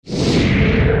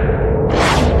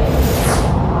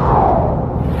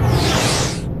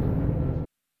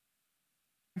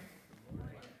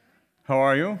How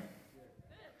are you?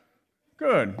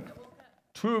 Good.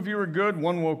 Two of you are good,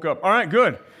 one woke up. All right,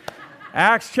 good.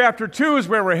 Acts chapter 2 is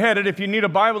where we're headed. If you need a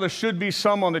Bible, there should be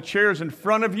some on the chairs in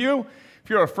front of you. If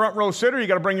you're a front row sitter, you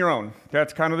got to bring your own.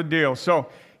 That's kind of the deal. So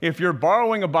if you're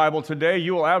borrowing a Bible today,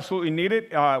 you will absolutely need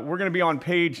it. We're going to be on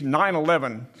page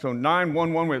 911. So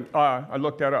 911, I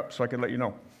looked that up so I could let you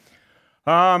know.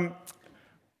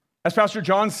 As Pastor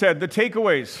John said, the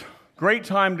takeaways. Great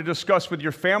time to discuss with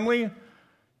your family,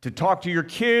 to talk to your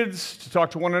kids, to talk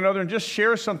to one another, and just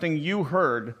share something you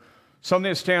heard,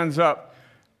 something that stands up.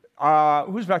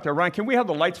 Who's back there? Ryan, can we have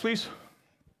the lights, please?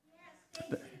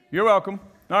 Yes, you're welcome.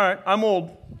 All right, I'm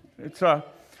old.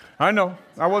 I know.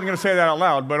 I wasn't going to say that out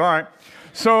loud, but all right.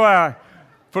 So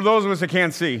for those of us that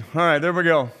can't see, all right, there we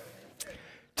go.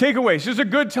 Takeaways. This is a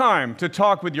good time to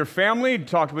talk with your family, to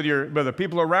talk with the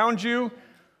people around you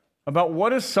about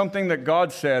what is something that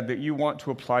God said that you want to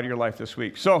apply to your life this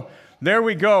week. So there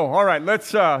we go. All right,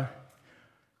 let's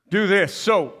do this.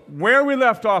 So where we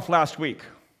left off last week,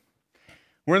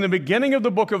 we're in the beginning of the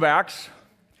book of Acts.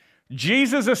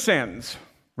 Jesus ascends,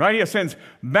 right? He ascends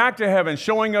back to heaven,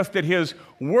 showing us that his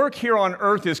work here on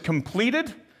earth is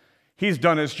completed. He's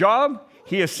done his job.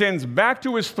 He ascends back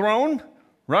to his throne,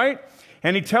 right?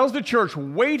 And he tells the church,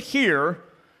 wait here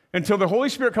until the Holy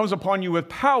Spirit comes upon you with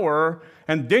power,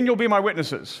 and then you'll be my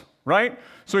witnesses, right?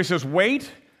 So he says,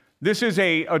 wait. This is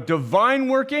a divine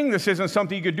working. This isn't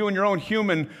something you could do in your own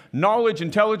human knowledge,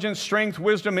 intelligence, strength,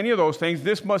 wisdom, any of those things.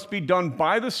 This must be done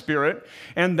by the Spirit.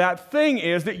 And that thing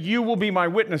is that you will be my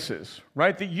witnesses,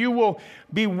 right? That you will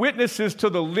be witnesses to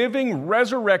the living,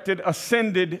 resurrected,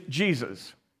 ascended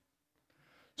Jesus.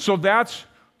 So that's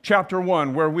chapter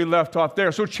 1, where we left off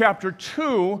there. So chapter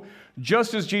 2,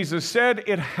 just as Jesus said,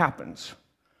 it happens.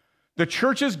 The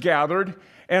church is gathered.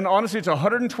 And honestly, it's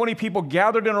 120 people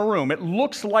gathered in a room. It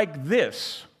looks like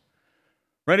this,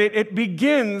 right? It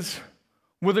begins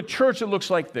with a church that looks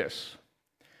like this.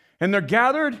 And they're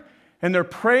gathered, and they're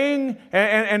praying,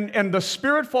 and the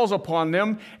Spirit falls upon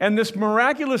them, and this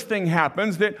miraculous thing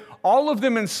happens that all of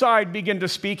them inside begin to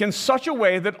speak in such a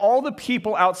way that all the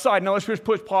people outside, now let's just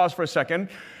pause for a second,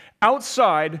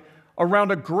 outside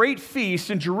around a great feast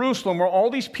in Jerusalem where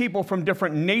all these people from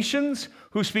different nations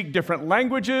who speak different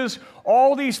languages,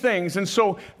 all these things. And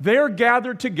so they're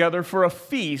gathered together for a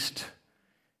feast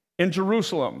in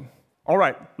Jerusalem. All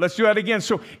right, let's do that again.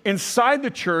 So inside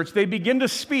the church, they begin to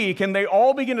speak, and they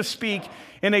all begin to speak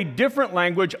in a different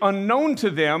language unknown to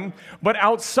them. But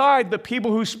outside, the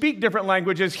people who speak different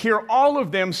languages hear all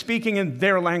of them speaking in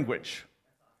their language.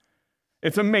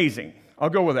 It's amazing. I'll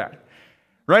go with that.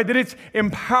 Right? That it's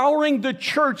empowering the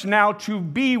church now to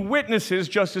be witnesses,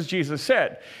 just as Jesus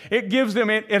said. It gives them,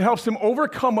 it helps them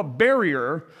overcome a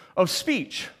barrier of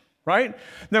speech, right?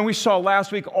 Then we saw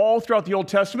last week all throughout the Old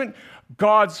Testament,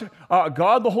 God,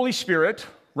 the Holy Spirit,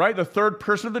 right? The third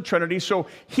person of the Trinity. So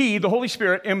he, the Holy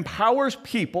Spirit, empowers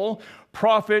people,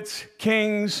 prophets,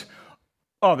 kings,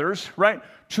 others, right?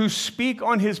 To speak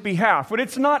on his behalf. But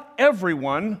it's not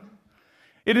everyone.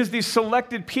 It is these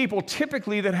selected people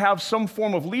typically that have some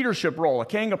form of leadership role, a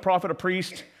king, a prophet, a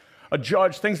priest, a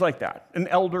judge, things like that, an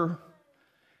elder.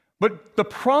 But the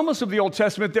promise of the Old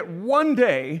Testament that one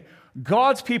day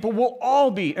God's people will all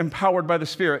be empowered by the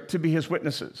Spirit to be his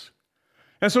witnesses.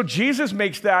 And so Jesus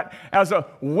makes that as a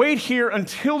wait here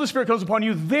until the Spirit comes upon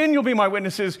you, then you'll be my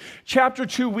witnesses. Chapter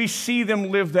 2, we see them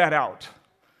live that out.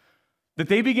 That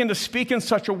they begin to speak in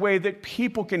such a way that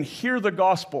people can hear the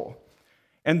gospel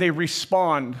and they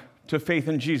respond to faith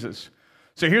in Jesus.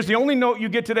 So here's the only note you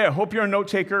get today. I hope you're a note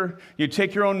taker. You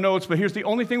take your own notes, but here's the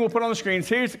only thing we'll put on the screen.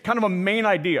 Here's kind of a main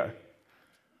idea.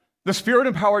 The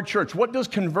Spirit-empowered church. What does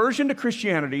conversion to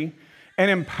Christianity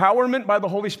and empowerment by the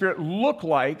Holy Spirit look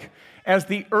like as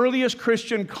the earliest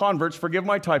Christian converts, forgive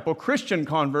my typo, Christian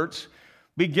converts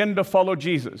begin to follow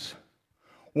Jesus?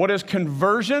 What is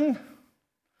conversion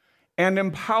and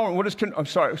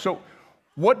empowerment?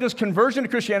 What does conversion to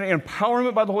Christianity and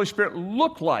empowerment by the Holy Spirit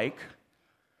look like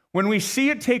when we see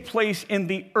it take place in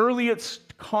the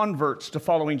earliest converts to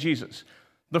following Jesus,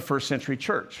 the first century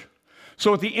church?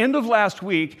 So at the end of last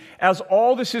week, as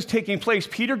all this is taking place,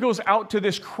 Peter goes out to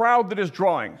this crowd that is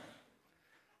drawing,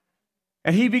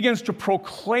 and he begins to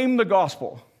proclaim the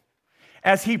gospel.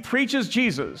 As he preaches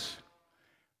Jesus,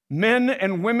 men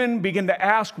and women begin to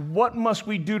ask, what must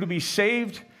we do to be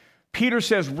saved? Peter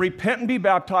says, repent and be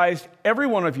baptized, every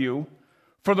one of you,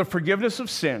 for the forgiveness of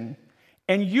sin,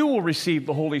 and you will receive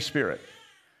the Holy Spirit.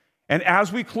 And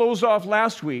as we closed off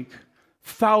last week,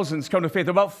 thousands come to faith.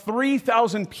 About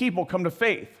 3,000 people come to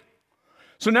faith.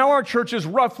 So now our church is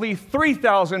roughly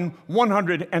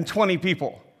 3,120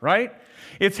 people. right?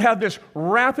 It's had this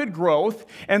rapid growth,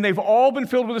 and they've all been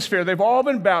filled with the Spirit. They've all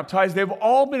been baptized. They've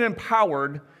all been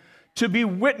empowered to be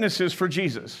witnesses for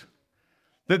Jesus.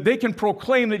 That they can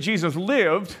proclaim that Jesus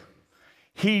lived,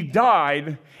 he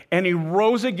died, and he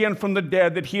rose again from the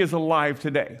dead, that he is alive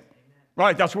today.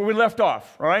 Right, that's where we left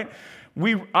off, right?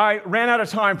 I ran out of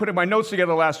time putting my notes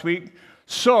together last week,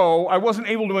 so I wasn't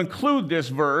able to include this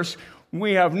verse.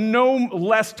 We have no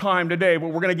less time today, but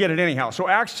we're going to get it anyhow. So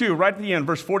Acts 2, right at the end,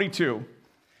 verse 42,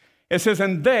 it says,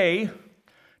 "And they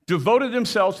devoted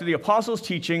themselves to the apostles'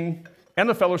 teaching and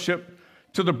the fellowship,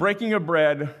 to the breaking of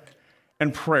bread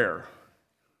and prayer."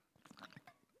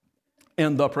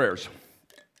 And the prayers.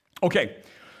 Okay,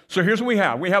 so here's what we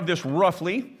have. We have this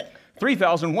roughly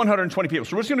 3,120 people.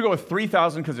 So we're just going to go with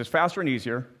 3,000 because it's faster and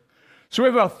easier. So we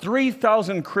have about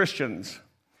 3,000 Christians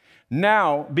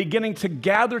now beginning to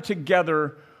gather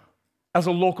together as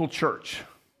a local church.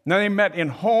 Now, they met in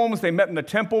homes, they met in the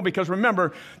temple, because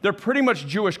remember, they're pretty much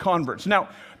Jewish converts. Now,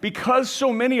 because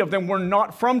so many of them were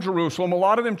not from Jerusalem, a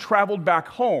lot of them traveled back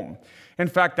home. In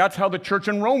fact, that's how the church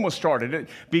in Rome was started. It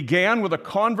began with a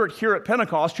convert here at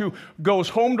Pentecost who goes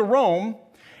home to Rome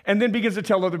and then begins to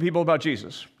tell other people about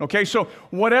Jesus. Okay, so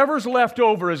whatever's left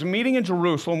over is meeting in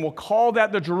Jerusalem. We'll call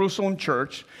that the Jerusalem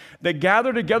church. They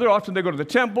gather together. Often they go to the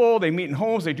temple, they meet in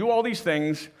homes, they do all these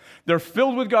things. They're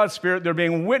filled with God's Spirit. They're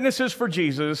being witnesses for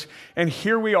Jesus. And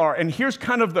here we are. And here's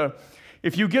kind of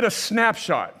if you get a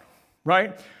snapshot,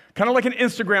 right? Kind of like an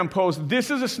Instagram post,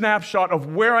 this is a snapshot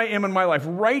of where I am in my life.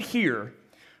 Right here,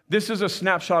 this is a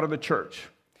snapshot of the church.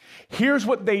 Here's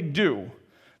what they do.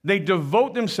 They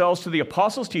devote themselves to the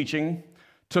apostles' teaching,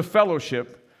 to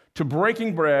fellowship, to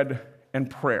breaking bread, and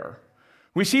prayer.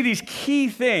 We see these key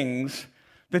things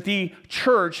that the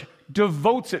church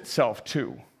devotes itself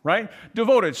to, right?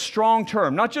 Devoted, strong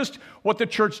term. Not just what the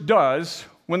church does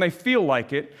when they feel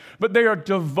like it, but they are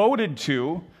devoted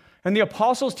to. And the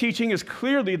apostles' teaching is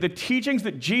clearly the teachings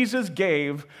that Jesus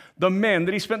gave the men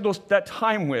that he spent that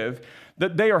time with,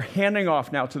 that they are handing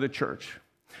off now to the church.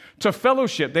 To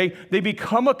fellowship, they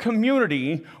become a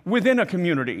community within a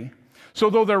community. So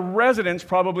though they're residents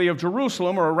probably of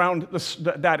Jerusalem or around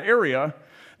that area,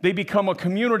 they become a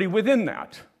community within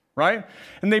that, right?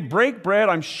 And they break bread.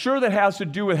 I'm sure that has to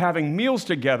do with having meals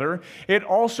together. It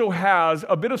also has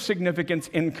a bit of significance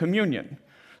in communion.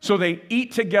 So they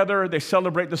eat together, they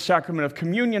celebrate the sacrament of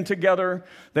communion together.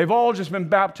 They've all just been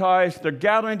baptized, they're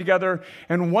gathering together.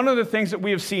 And one of the things that we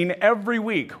have seen every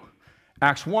week,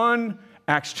 Acts 1,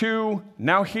 Acts 2,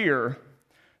 now here,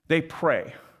 they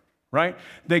pray, right?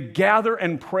 They gather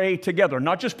and pray together.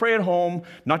 Not just pray at home,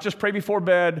 not just pray before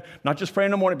bed, not just pray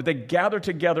in the morning, but they gather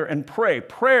together and pray.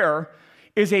 Prayer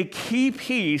is a key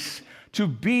piece to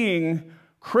being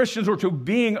Christians or to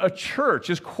being a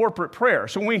church, is corporate prayer.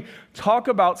 So when we talk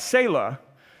about Selah,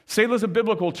 Selah is a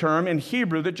biblical term in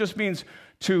Hebrew that just means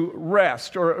to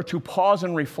rest or to pause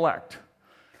and reflect.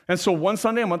 And so one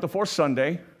Sunday a month, the fourth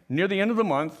Sunday, near the end of the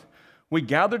month, we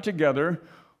gather together,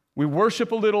 we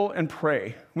worship a little and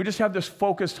pray. We just have this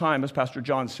focused time, as Pastor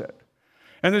John said.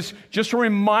 And this just to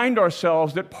remind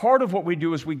ourselves that part of what we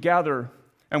do is we gather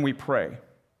and we pray.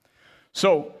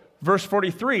 So, verse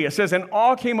 43, it says, "And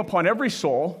awe came upon every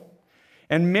soul,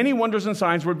 and many wonders and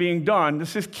signs were being done."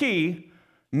 This is key.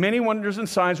 Many wonders and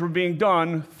signs were being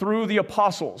done through the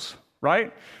apostles,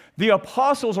 right? The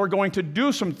apostles are going to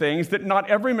do some things that not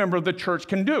every member of the church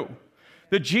can do.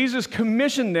 That Jesus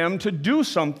commissioned them to do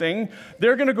something.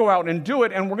 They're going to go out and do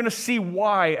it, and we're going to see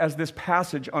why as this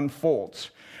passage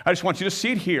unfolds. I just want you to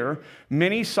see it here.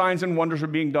 Many signs and wonders are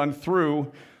being done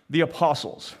through the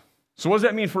apostles. So what does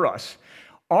that mean for us?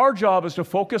 Our job is to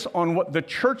focus on what the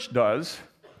church does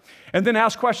and then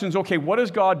ask questions. Okay, what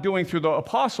is God doing through the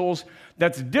apostles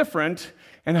that's different,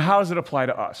 and how does it apply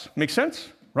to us? Make sense,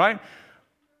 right?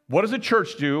 What does the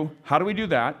church do? How do we do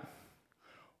that?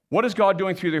 What is God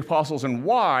doing through the apostles and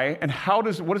why? And what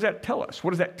does that tell us? What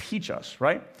does that teach us,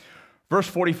 right? Verse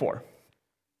 44.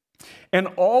 "And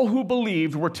all who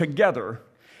believed were together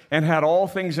and had all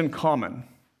things in common."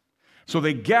 So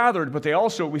they gathered, but they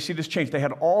also, we see this change. They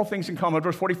had all things in common.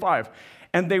 Verse 45.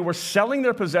 "And they were selling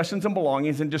their possessions and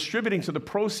belongings and distributing the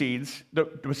proceeds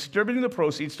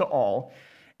to all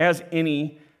as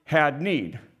any had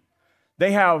need."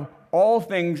 They have all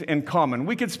things in common.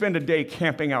 We could spend a day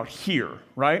camping out here,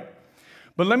 right?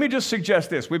 But let me just suggest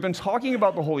this. We've been talking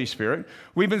about the Holy Spirit.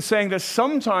 We've been saying that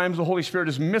sometimes the Holy Spirit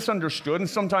is misunderstood, and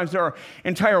sometimes there are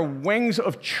entire wings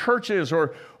of churches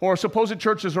or supposed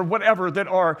churches or whatever that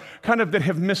are that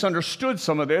have misunderstood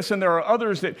some of this, and there are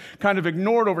others that kind of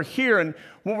ignored over here. And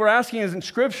what we're asking is in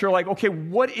Scripture, okay,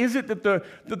 what is it that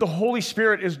the Holy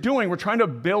Spirit is doing? We're trying to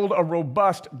build a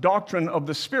robust doctrine of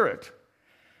the Spirit.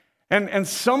 And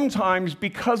sometimes,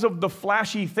 because of the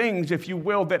flashy things, if you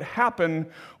will, that happen,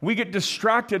 we get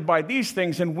distracted by these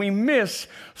things and we miss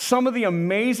some of the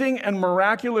amazing and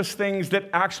miraculous things that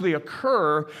actually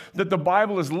occur that the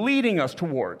Bible is leading us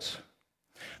towards.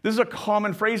 This is a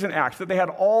common phrase in Acts, that they had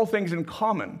all things in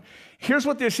common. Here's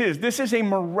what this is. This is a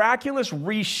miraculous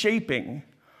reshaping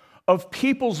of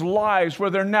people's lives where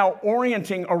they're now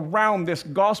orienting around this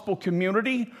gospel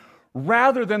community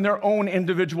rather than their own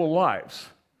individual lives.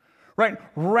 Right?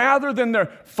 Rather than their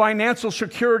financial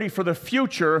security for the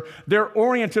future, they're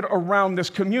oriented around this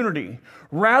community.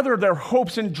 Rather, their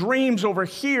hopes and dreams over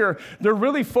here, they're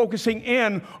really focusing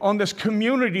in on this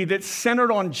community that's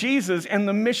centered on Jesus and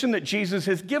the mission that Jesus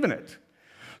has given it.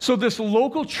 So this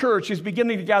local church is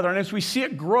beginning to gather, and as we see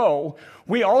it grow,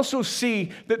 we also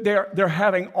see that they're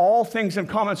having all things in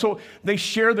common. So they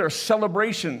share their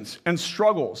celebrations and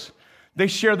struggles. They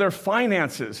share their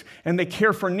finances, and they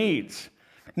care for needs.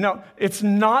 Now, it's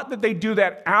not that they do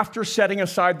that after setting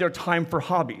aside their time for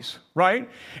hobbies, right?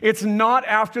 It's not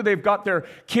after they've got their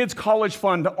kids' college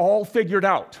fund all figured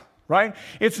out, right?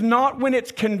 It's not when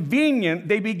it's convenient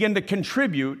they begin to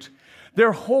contribute.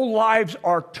 Their whole lives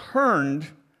are turned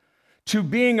to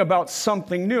being about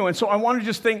something new. And so I want to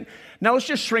just think, now let's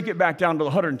just shrink it back down to the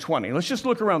 120. Let's just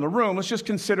look around the room. Let's just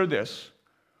consider this.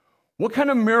 What kind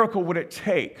of miracle would it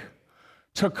take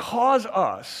to cause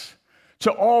us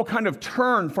to all kind of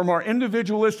turn from our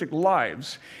individualistic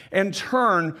lives and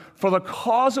turn for the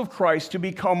cause of Christ to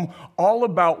become all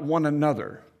about one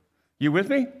another? You with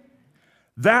me?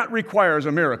 That requires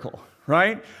a miracle,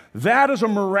 right? That is a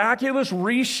miraculous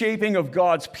reshaping of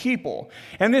God's people.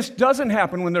 And this doesn't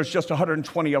happen when there's just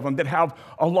 120 of them that have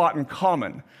a lot in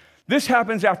common. This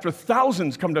happens after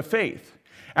thousands come to faith,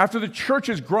 after the church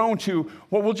has grown to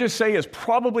what we'll just say is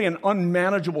probably an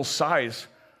unmanageable size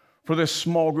for this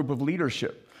small group of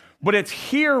leadership. But it's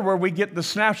here where we get the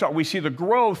snapshot. We see the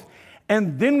growth,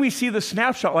 and then we see the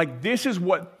snapshot. Like, this is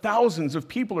what thousands of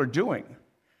people are doing.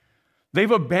 They've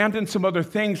abandoned some other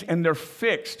things, and they're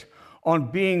fixed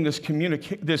on being this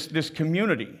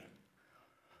community.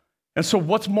 And so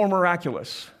what's more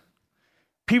miraculous?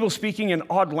 People speaking in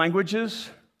odd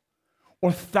languages,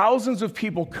 or thousands of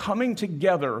people coming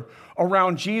together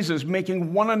around Jesus,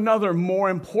 making one another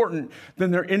more important than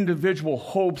their individual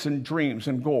hopes and dreams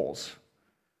and goals?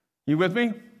 You with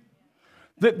me?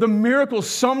 The miracles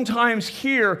sometimes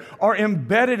here are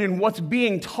embedded in what's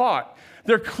being taught.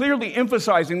 They're clearly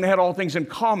emphasizing they had all things in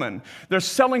common. They're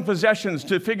selling possessions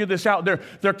to figure this out.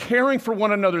 They're caring for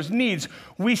one another's needs.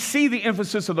 We see the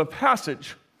emphasis of the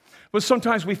passage, but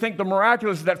sometimes we think the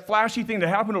miraculous is that flashy thing that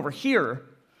happened over here,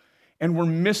 and we're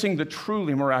missing the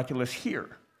truly miraculous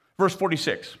here. Verse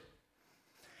 46.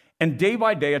 And day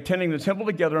by day, attending the temple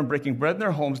together and breaking bread in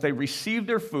their homes, they received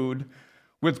their food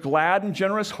with glad and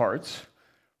generous hearts,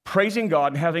 praising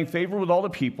God and having favor with all the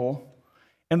people.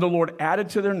 And the Lord added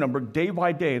to their number day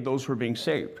by day those who were being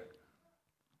saved.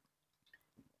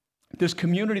 This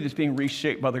community that's being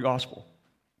reshaped by the gospel,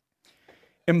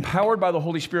 empowered by the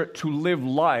Holy Spirit to live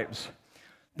lives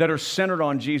that are centered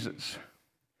on Jesus,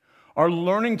 are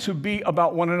learning to be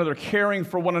about one another, caring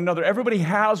for one another. Everybody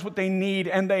has what they need,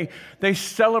 and they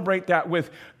celebrate that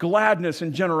with gladness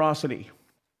and generosity.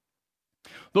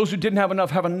 Those who didn't have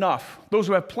enough. Those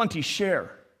who have plenty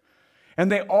share. And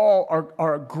they all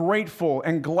are grateful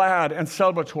and glad and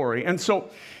celebratory. And so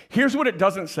here's what it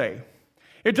doesn't say.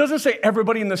 It doesn't say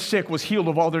everybody in the sick was healed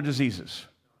of all their diseases.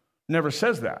 It never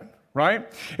says that,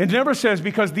 right? It never says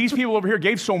because these people over here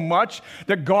gave so much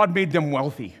that God made them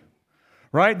wealthy.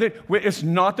 Right? It's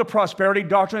not the prosperity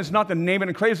doctrine. It's not the name it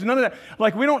and claim. It's none of that.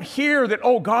 Like, we don't hear that,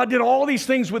 oh, God did all these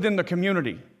things within the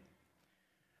community.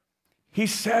 He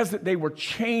says that they were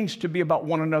changed to be about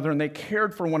one another, and they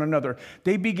cared for one another.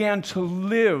 They began to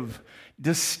live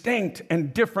distinct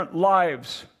and different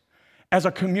lives as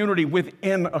a community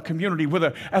within a community,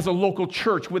 as a local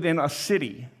church within a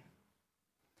city.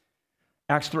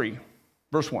 Acts 3,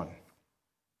 verse 1.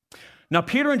 Now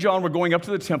Peter and John were going up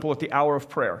to the temple at the hour of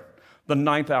prayer, the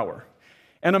 9th hour.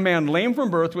 And a man lame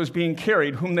from birth was being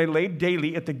carried, whom they laid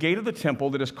daily at the gate of the temple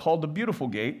that is called the Beautiful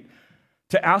Gate,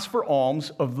 to ask for alms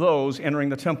of those entering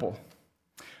the temple.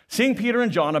 Seeing Peter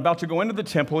and John about to go into the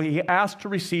temple, he asked to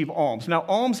receive alms. Now,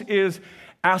 alms is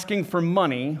asking for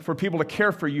money for people to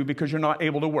care for you because you're not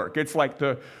able to work. It's like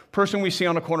the person we see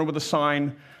on the corner with a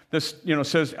sign that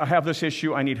says, I have this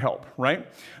issue, I need help, right?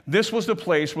 This was the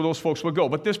place where those folks would go.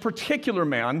 But this particular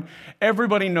man,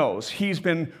 everybody knows, he's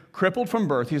been crippled from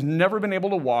birth. He's never been able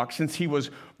to walk since he was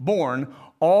born,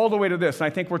 all the way to this. And I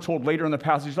think we're told later in the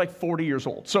passage, he's like 40 years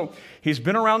old. So he's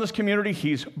been around this community.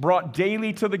 He's brought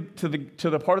daily to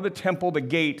the part of the temple, the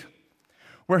gate,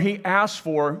 where he asks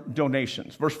for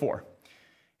donations. Verse 4.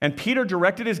 And Peter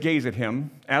directed his gaze at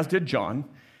him, as did John,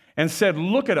 and said,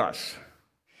 look at us.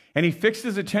 And he fixed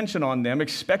his attention on them,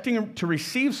 expecting to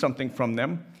receive something from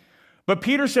them. But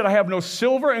Peter said, I have no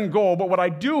silver and gold, but what I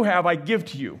do have, I give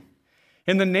to you.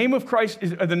 In the name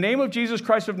of Jesus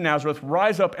Christ of Nazareth,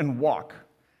 rise up and walk.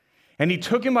 And he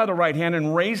took him by the right hand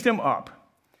and raised him up.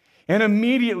 And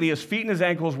immediately his feet and his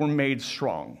ankles were made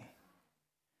strong.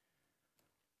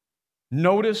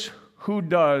 Notice who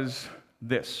does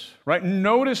this, right?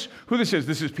 Notice who this is.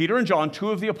 This is Peter and John,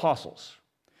 two of the apostles,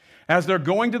 as they're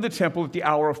going to the temple at the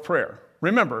hour of prayer.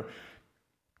 Remember,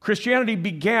 Christianity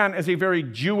began as a very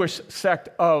Jewish sect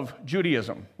of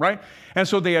Judaism, right? And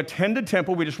so they attended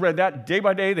temple. We just read that day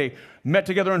by day. They met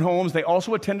together in homes. They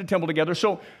also attended temple together.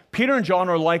 So Peter and John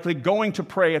are likely going to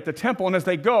pray at the temple. And as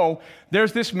they go,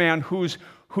 there's this man who's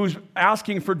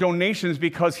asking for donations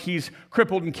because he's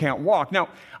crippled and can't walk. Now,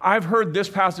 I've heard this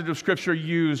passage of Scripture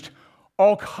used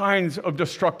all kinds of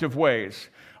destructive ways.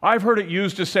 I've heard it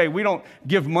used to say, we don't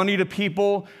give money to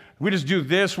people. We just do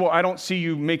this. Well, I don't see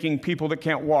you making people that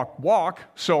can't walk,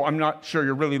 so I'm not sure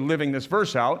you're really living this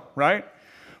verse out, right?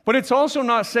 But it's also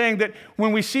not saying that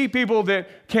when we see people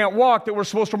that can't walk, that we're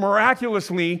supposed to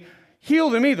miraculously heal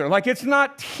them either. Like, it's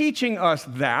not teaching us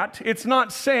that. It's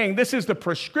not saying this is the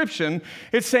prescription.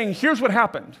 It's saying, here's what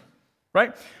happened,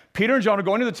 right? Peter and John are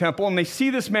going to the temple, and they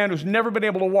see this man who's never been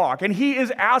able to walk, and he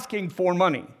is asking for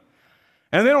money.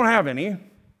 And they don't have any,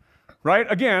 right?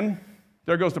 Again,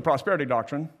 there goes the prosperity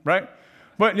doctrine, right?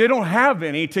 But they don't have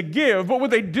any to give. But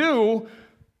what they do,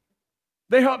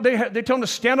 they tell him to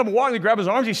stand up and walk. They grab his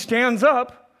arms. He stands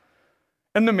up,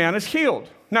 and the man is healed.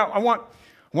 Now, I want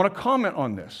to comment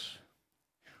on this.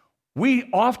 We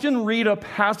often read a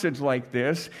passage like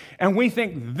this, and we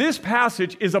think this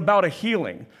passage is about a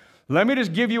healing. Let me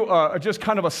just give you just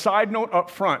kind of a side note up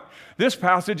front. This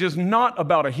passage is not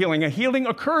about a healing. A healing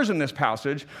occurs in this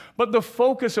passage, but the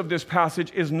focus of this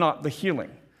passage is not the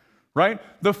healing, right?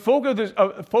 The focus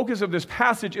of this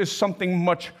passage is something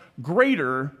much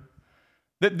greater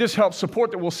that this helps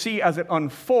support, that we'll see as it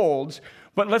unfolds.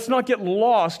 But let's not get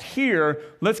lost here.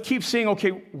 Let's keep seeing,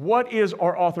 okay, what is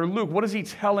our author Luke? What is he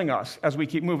telling us as we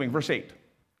keep moving? Verse 8.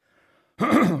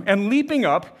 And leaping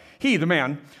up, he, the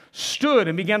man, stood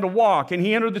and began to walk, and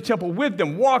he entered the temple with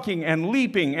them, walking and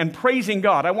leaping and praising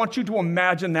God. I want you to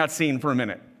imagine that scene for a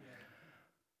minute.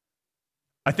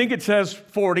 I think it says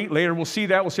 40. Later we'll see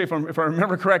that. We'll see if I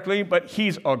remember correctly. But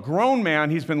he's a grown man.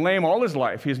 He's been lame all his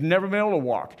life. He's never been able to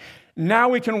walk.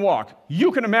 Now he can walk.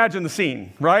 You can imagine the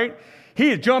scene, right? He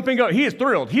is jumping up. He is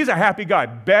thrilled. He's a happy guy.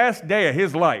 Best day of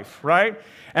his life, right?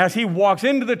 As he walks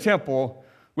into the temple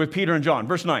with Peter and John.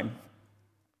 Verse 9.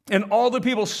 And all the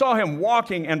people saw him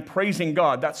walking and praising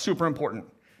God. That's super important.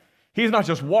 He's not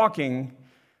just walking.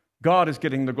 God is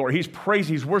getting the glory. He's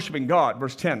praising, he's worshiping God.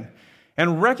 Verse 10.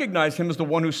 And recognized him as the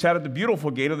one who sat at the beautiful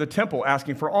gate of the temple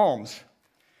asking for alms.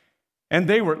 And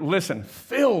they were, listen,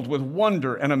 filled with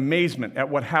wonder and amazement at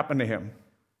what happened to him.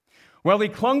 Well, he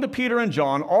clung to Peter and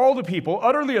John. All the people,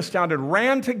 utterly astounded,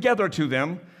 ran together to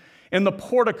them in the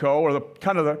portico, or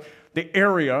the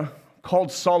area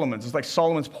called Solomon's. It's like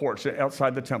Solomon's porch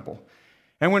outside the temple.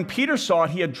 And when Peter saw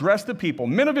it, he addressed the people,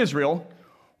 men of Israel,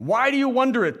 why do you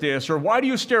wonder at this? Or why do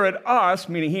you stare at us,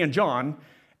 meaning he and John,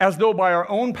 as though by our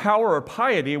own power or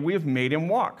piety we have made him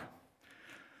walk?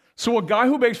 So a guy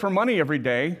who begs for money every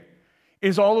day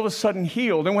is all of a sudden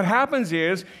healed. And what happens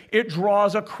is it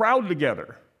draws a crowd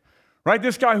together, right?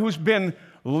 This guy who's been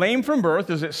lame from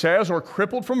birth, as it says, or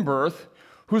crippled from birth,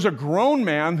 who's a grown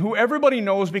man who everybody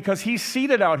knows because he's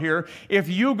seated out here. If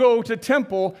you go to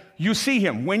temple, you see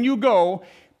him. When you go,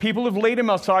 people have laid him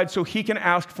outside so he can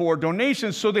ask for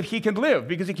donations so that he can live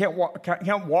because he can't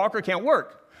walk or can't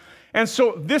work. And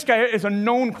so this guy is a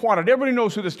known quantity. Everybody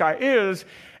knows who this guy is.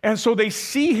 And so they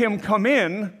see him come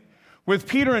in with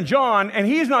Peter and John, and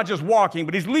he's not just walking,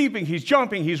 but he's leaping, he's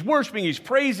jumping, he's worshiping, he's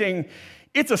praising.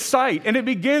 It's a sight, and it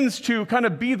begins to kind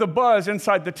of be the buzz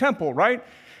inside the temple, right?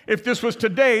 If this was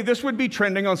today, this would be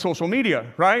trending on social media,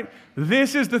 right?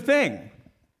 This is the thing.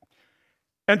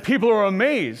 And people are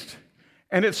amazed.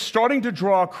 And it's starting to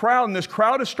draw a crowd, and this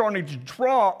crowd is starting to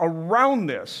draw around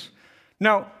this.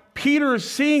 Now, Peter is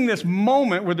seeing this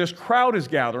moment where this crowd is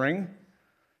gathering,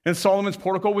 in Solomon's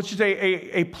portico, which is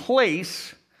a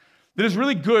place that is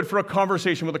really good for a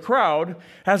conversation with a crowd.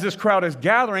 As this crowd is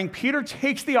gathering, Peter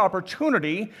takes the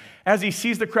opportunity as he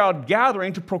sees the crowd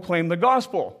gathering to proclaim the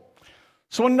gospel.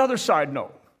 So another side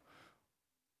note.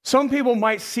 Some people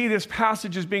might see this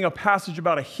passage as being a passage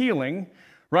about a healing,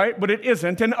 right? But it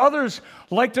isn't. And others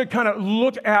like to kind of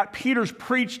look at Peter's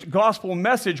preached gospel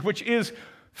message, which is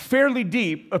fairly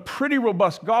deep, a pretty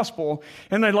robust gospel,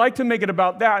 and they like to make it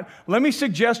about that. Let me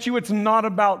suggest to you it's not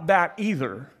about that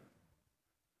either.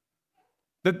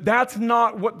 That's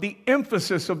not what the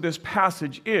emphasis of this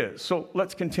passage is. So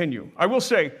let's continue. I will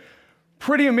say,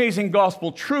 pretty amazing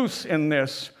gospel truths in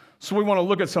this, so we want to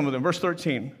look at some of them. Verse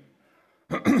 13.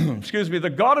 Excuse me. The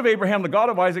God of Abraham, the God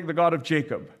of Isaac, the God of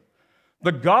Jacob,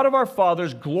 the God of our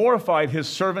fathers glorified his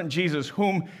servant Jesus,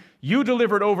 whom you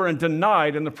delivered over and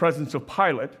denied in the presence of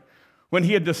Pilate when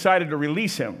he had decided to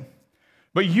release him.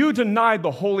 But you denied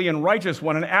the holy and righteous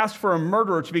one and asked for a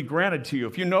murderer to be granted to you.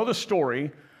 If you know the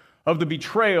story of the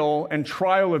betrayal and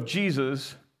trial of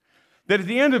Jesus, that at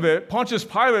the end of it, Pontius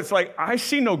Pilate's like, I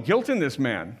see no guilt in this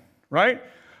man, right?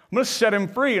 I'm going to set him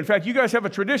free. In fact, you guys have a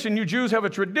tradition, you Jews have a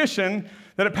tradition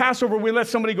that at Passover we let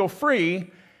somebody go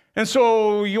free. And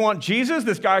so you want Jesus,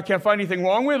 this guy I can't find anything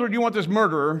wrong with, or do you want this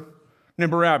murderer named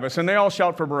Barabbas? And they all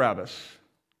shout for Barabbas.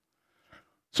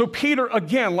 So Peter,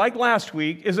 again, like last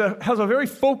week, has a very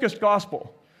focused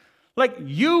gospel. Like,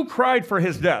 you cried for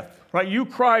his death, right? You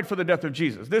cried for the death of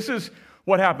Jesus. This is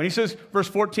what happened. He says, verse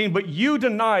 14, but you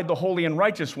denied the holy and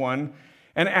righteous one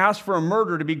and asked for a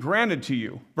murder to be granted to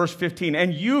you. Verse 15,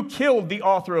 and you killed the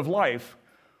author of life,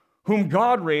 whom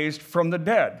God raised from the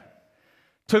dead.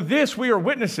 To this we are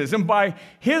witnesses, and by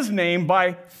his name,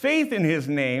 by faith in his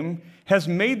name, has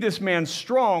made this man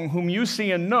strong, whom you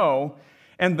see and know,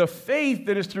 and the faith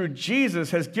that is through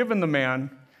Jesus has given the man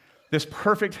this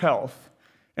perfect health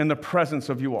in the presence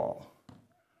of you all.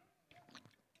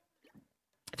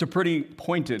 It's a pretty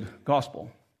pointed gospel.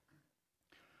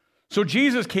 So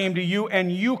Jesus came to you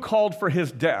and you called for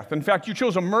his death. In fact, you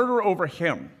chose a murderer over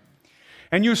him.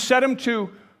 And you set him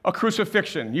to a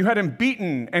crucifixion. You had him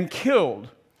beaten and killed.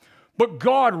 But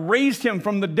God raised him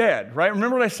from the dead, right?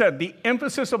 Remember what I said, the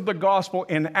emphasis of the gospel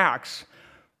in Acts,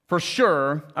 for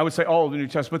sure, I would say all of the New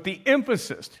Testament, but the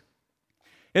emphasis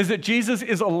is that Jesus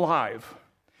is alive,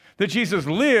 that Jesus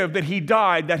lived, that he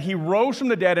died, that he rose from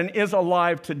the dead and is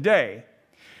alive today,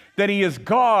 that he is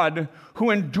God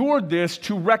who endured this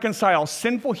to reconcile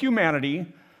sinful humanity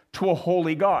to a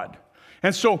holy God.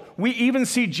 And so we even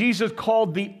see Jesus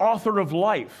called the author of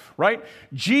life, right?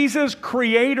 Jesus,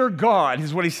 creator God,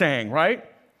 is what he's saying, right?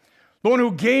 The one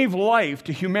who gave life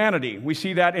to humanity. We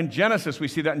see that in Genesis. We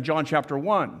see that in John chapter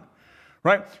 1,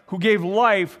 right? Who gave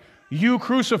life, you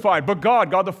crucified. But God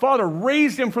the Father,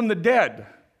 raised him from the dead.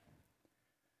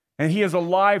 And he is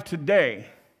alive today.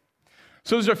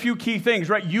 So there's a few key things,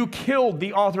 right? You killed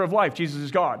the author of life. Jesus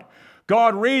is God.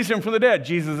 God raised him from the dead.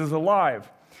 Jesus is alive.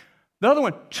 The other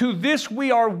one, to this we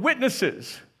are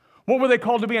witnesses. What were they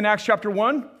called to be in Acts chapter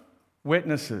 1?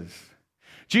 Witnesses.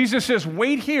 Jesus says,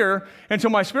 wait here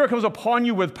until my Spirit comes upon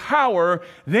you with power,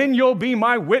 then you'll be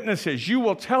my witnesses. You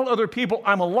will tell other people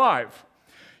I'm alive.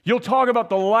 You'll talk about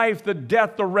the life, the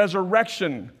death, the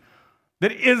resurrection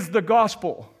that is the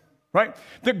gospel. Right?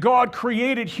 That God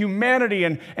created humanity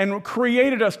and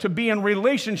created us to be in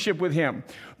relationship with him.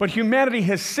 But humanity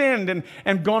has sinned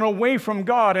and gone away from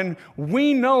God. And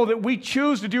we know that we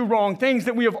choose to do wrong things,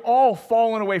 that we have all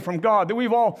fallen away from God, that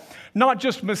we've all not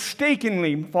just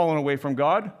mistakenly fallen away from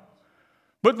God,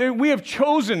 but that we have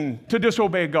chosen to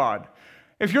disobey God.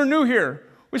 If you're new here,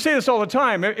 we say this all the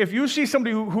time. If you see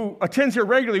somebody who attends here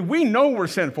regularly, we know we're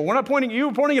sinful. We're not pointing at you,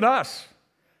 we're pointing at us.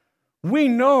 We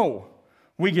know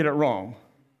we get it wrong.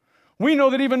 We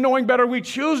know that even knowing better, we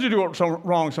choose to do it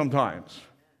wrong sometimes.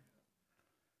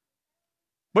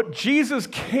 But Jesus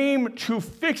came to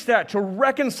fix that, to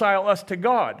reconcile us to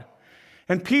God.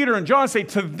 And Peter and John say,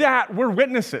 to that we're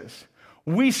witnesses.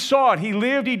 We saw it. He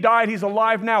lived, he died, he's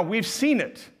alive now. We've seen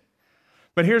it.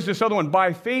 But here's this other one.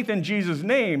 By faith in Jesus'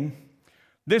 name,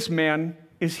 this man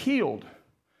is healed.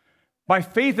 By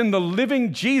faith in the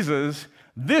living Jesus,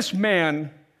 this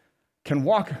man can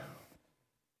walk.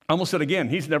 I almost said again,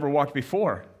 he's never walked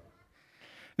before.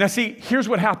 Now see, here's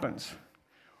what happens.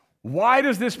 Why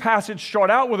does this passage start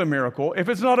out with a miracle if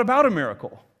it's not about a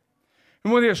miracle?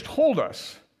 And what he has told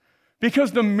us,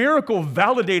 because the miracle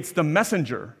validates the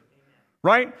messenger,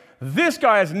 right? This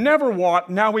guy has never walked,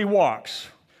 now he walks.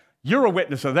 You're a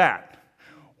witness of that.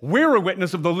 We're a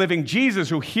witness of the living Jesus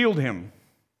who healed him.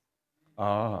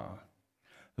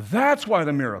 That's why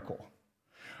the miracle.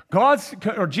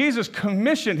 Jesus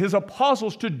commissioned his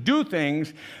apostles to do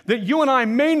things that you and I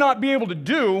may not be able to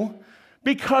do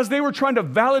because they were trying to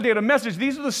validate a message.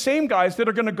 These are the same guys that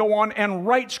are going to go on and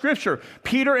write Scripture.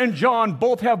 Peter and John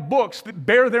both have books that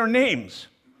bear their names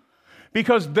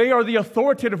because they are the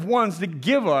authoritative ones that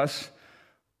give us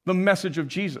the message of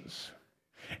Jesus.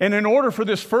 And in order for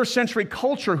this first century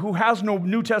culture, who has no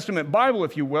New Testament Bible,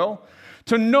 if you will,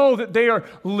 to know that they are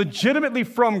legitimately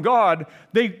from God,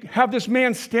 they have this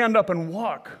man stand up and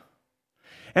walk.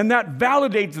 And that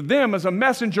validates them as a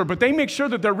messenger, but they make sure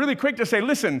that they're really quick to say,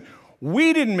 listen,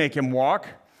 we didn't make him walk.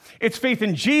 It's faith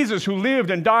in Jesus who lived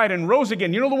and died and rose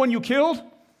again. You know the one you killed?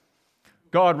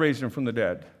 God raised him from the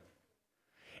dead.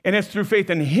 And it's through faith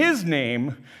in his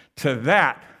name to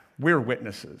that we're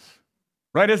witnesses.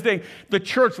 Right? As the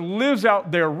church lives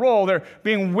out their role, they're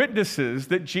being witnesses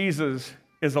that Jesus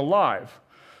is alive.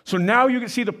 So now you can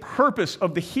see the purpose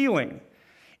of the healing.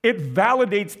 It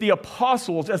validates the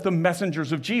apostles as the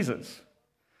messengers of Jesus.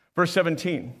 Verse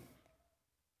 17.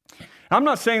 I'm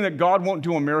not saying that God won't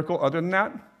do a miracle other than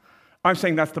that. I'm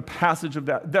saying that's the passage of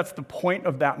that. That's the point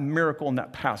of that miracle in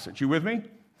that passage. You with me?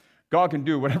 God can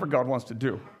do whatever God wants to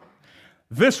do.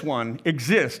 This one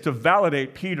exists to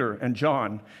validate Peter and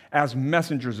John as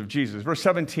messengers of Jesus. Verse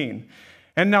 17.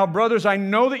 And now, brothers, I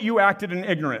know that you acted in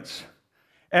ignorance,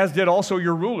 as did also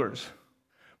your rulers.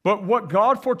 But what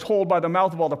God foretold by the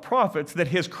mouth of all the prophets, that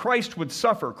his Christ would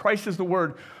suffer. Christ is the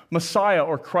word Messiah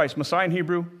or Christ. Messiah in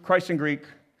Hebrew, Christ in Greek.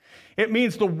 It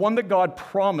means the one that God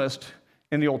promised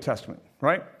in the Old Testament,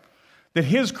 right? That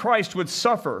his Christ would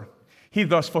suffer, he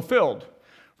thus fulfilled.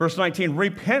 Verse 19,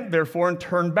 repent therefore and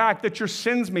turn back, that your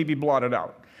sins may be blotted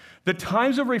out. The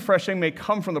times of refreshing may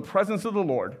come from the presence of the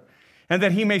Lord, and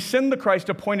that he may send the Christ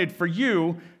appointed for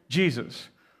you, Jesus,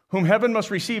 whom heaven must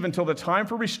receive until the time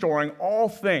for restoring all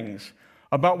things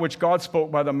about which God spoke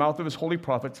by the mouth of his holy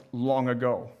prophets long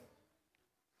ago.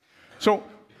 So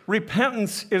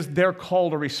repentance is their call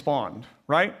to respond,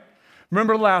 right?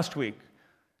 Remember last week,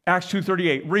 Acts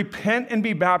 2:38, repent and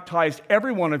be baptized,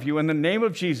 every one of you, in the name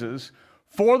of Jesus,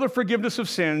 for the forgiveness of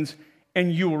sins,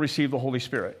 and you will receive the Holy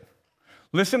Spirit.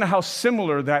 Listen to how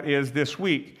similar that is this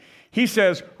week. He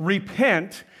says,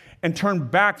 repent and turn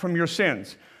back from your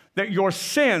sins. That your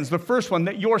sins, the first one,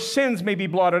 that your sins may be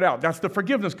blotted out. That's the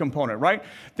forgiveness component, right?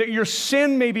 That your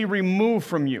sin may be removed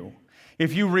from you.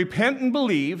 If you repent and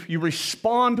believe, you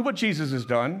respond to what Jesus has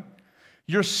done,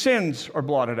 your sins are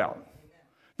blotted out.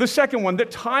 The second one, that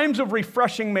times of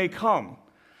refreshing may come.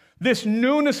 This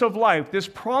newness of life, this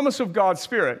promise of God's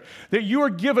Spirit, that you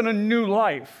are given a new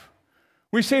life.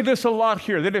 We say this a lot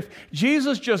here, that if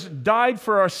Jesus just died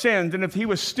for our sins and if he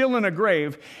was still in a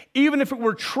grave, even if it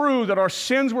were true that our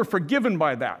sins were forgiven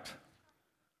by that,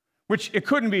 which it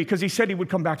couldn't be because he said he would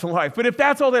come back to life, but if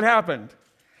that's all that happened,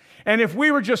 and if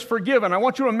we were just forgiven, I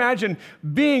want you to imagine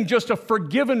being just a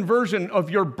forgiven version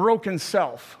of your broken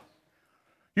self.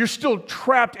 You're still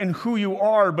trapped in who you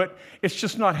are, but it's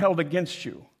just not held against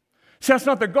you. See, that's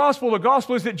not the gospel. The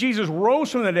gospel is that Jesus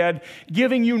rose from the dead,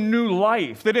 giving you new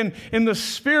life. That in the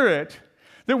Spirit,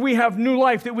 that we have new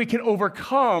life, that we can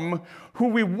overcome who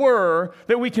we were,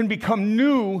 that we can become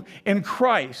new in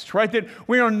Christ, right? That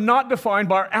we are not defined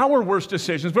by our worst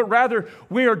decisions, but rather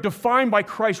we are defined by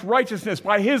Christ's righteousness,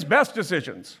 by his best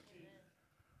decisions.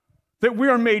 That we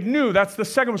are made new. That's the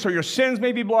second one. So your sins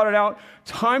may be blotted out,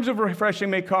 times of refreshing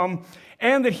may come,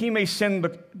 and that he may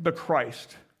send the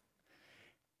Christ.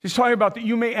 He's talking about that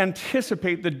you may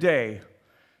anticipate the day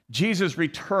Jesus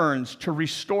returns to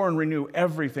restore and renew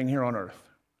everything here on earth,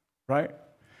 right?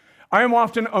 I am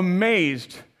often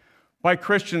amazed by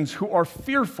Christians who are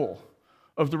fearful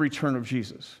of the return of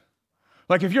Jesus.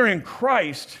 Like if you're in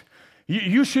Christ,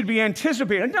 you should be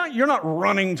anticipating. You're not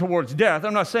running towards death.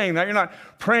 I'm not saying that. You're not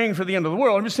praying for the end of the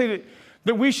world. I'm just saying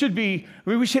that we should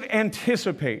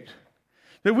anticipate,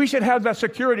 that we should have that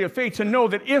security of faith to know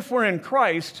that if we're in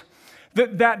Christ,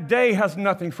 that day has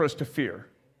nothing for us to fear,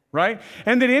 right?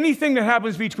 And that anything that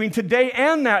happens between today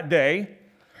and that day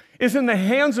is in the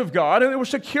hands of God, and that we're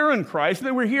secure in Christ, and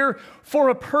that we're here for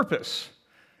a purpose.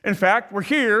 In fact, we're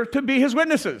here to be his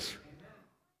witnesses.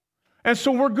 And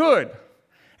so we're good.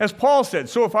 As Paul said,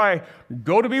 so if I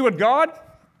go to be with God,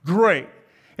 great.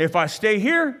 If I stay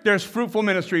here, there's fruitful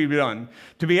ministry to be done.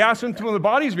 To be absent from the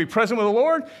body is to be present with the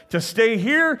Lord. To stay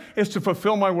here is to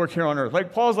fulfill my work here on earth.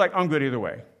 Like Paul's like, I'm good either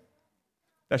way.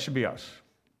 That should be us.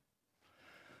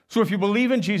 So if you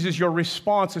believe in Jesus, your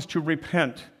response is to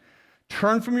repent,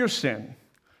 turn from your sin,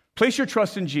 place your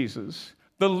trust in Jesus,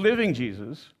 the living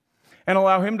Jesus, and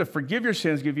allow him to forgive your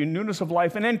sins, give you newness of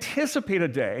life, and anticipate a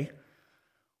day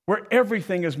where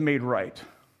everything is made right.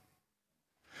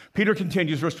 Peter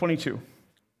continues, verse 22.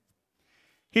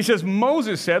 He says,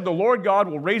 Moses said, the Lord God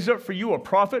will raise up for you a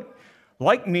prophet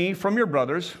like me from your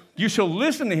brothers. You shall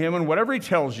listen to him in whatever he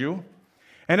tells you,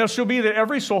 and it shall be that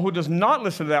every soul who does not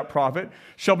listen to that prophet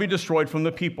shall be destroyed from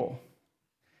the people.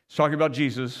 He's talking about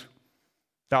Jesus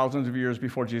thousands of years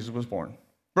before Jesus was born.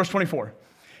 Verse 24,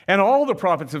 and all the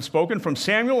prophets have spoken from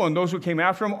Samuel, and those who came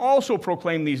after him also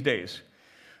proclaim these days.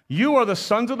 You are the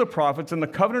sons of the prophets, and the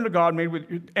covenant of God made with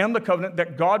you, and the covenant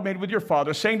that God made with your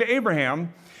father, saying to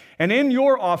Abraham, and in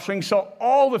your offspring shall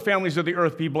all the families of the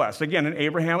earth be blessed. Again, and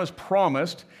Abraham has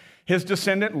promised his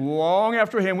descendant long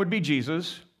after him would be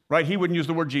Jesus, right? He wouldn't use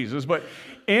the word Jesus, but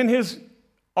in his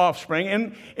offspring,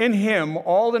 and in him,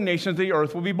 all the nations of the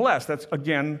earth will be blessed. That's,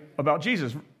 again, about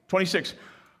Jesus. 26,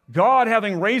 God,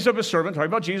 having raised up his servant, talking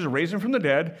about Jesus, raised him from the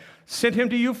dead, sent him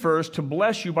to you first to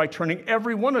bless you by turning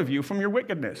every one of you from your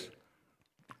wickedness.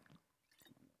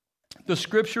 The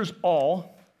scriptures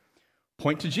all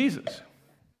point to Jesus.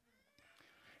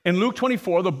 In Luke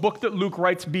 24, the book that Luke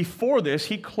writes before this,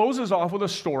 he closes off with a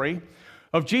story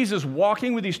of Jesus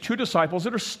walking with these two disciples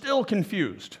that are still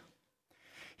confused.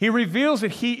 He reveals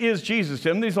that he is Jesus to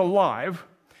them, that he's alive.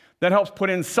 That helps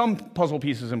put in some puzzle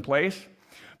pieces in place.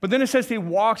 But then it says he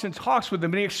walks and talks with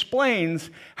them, and he explains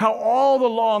how all the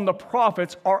law and the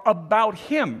prophets are about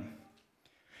him,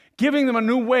 giving them a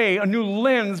new way, a new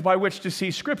lens by which to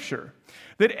see Scripture,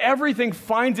 that everything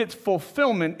finds its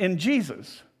fulfillment in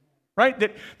Jesus. Right?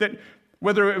 That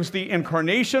whether it was the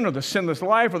incarnation or the sinless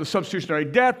life or the substitutionary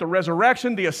death, the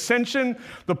resurrection, the ascension,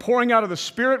 the pouring out of the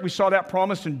Spirit, we saw that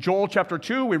promised in Joel chapter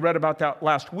 2. We read about that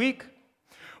last week.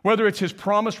 Whether it's his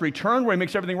promised return where he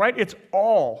makes everything right, it's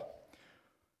all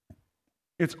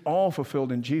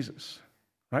fulfilled in Jesus.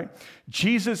 Right?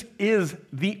 Jesus is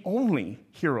the only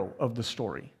hero of the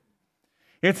story.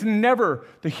 It's never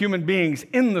the human beings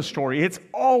in the story. It's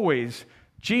always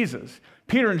Jesus.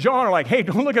 Peter and John are like, hey,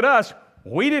 don't look at us.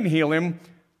 We didn't heal him.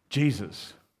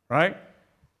 Jesus, right?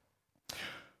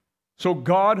 So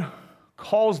God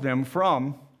calls them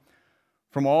from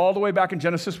all the way back in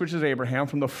Genesis, which is Abraham,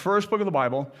 from the first book of the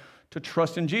Bible, to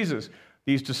trust in Jesus.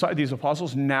 These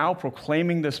apostles now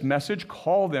proclaiming this message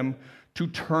call them to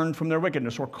turn from their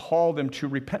wickedness or call them to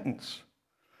repentance.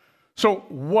 So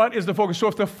what is the focus? So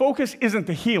if the focus isn't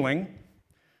the healing,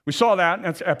 we saw that, and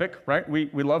that's epic, right? We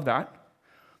love that.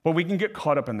 But we can get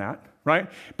caught up in that, right?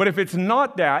 But if it's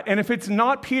not that, and if it's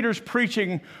not Peter's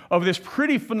preaching of this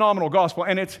pretty phenomenal gospel,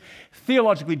 and it's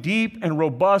theologically deep and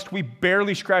robust, we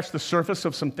barely scratch the surface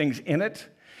of some things in it.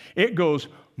 It goes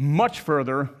much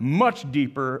further, much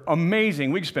deeper,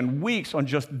 amazing. We can spend weeks on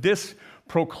just this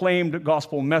proclaimed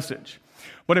gospel message.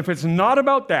 But if it's not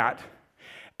about that,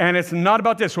 and it's not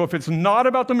about this, so if it's not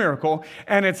about the miracle,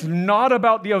 and it's not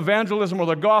about the evangelism or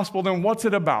the gospel, then what's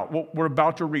it about? Well, we're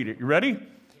about to read it. You ready?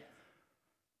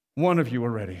 One of you are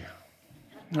ready.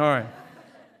 All right.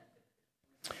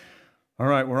 All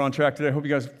right, we're on track today. I hope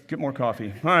you guys get more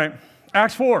coffee. All right.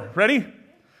 Acts 4, ready?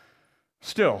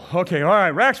 Still. Okay, all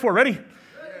right. Acts 4, ready?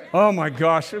 Oh my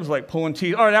gosh, it was like pulling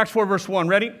teeth. All right, Acts 4, verse 1,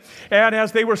 ready? And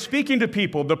as they were speaking to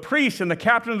people, the priests and the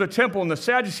captain of the temple and the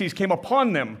Sadducees came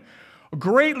upon them,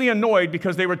 greatly annoyed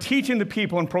because they were teaching the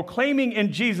people and proclaiming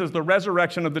in Jesus the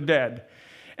resurrection of the dead.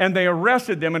 And they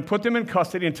arrested them and put them in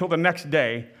custody until the next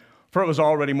day, for it was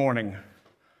already morning.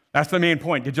 That's the main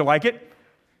point. Did you like it?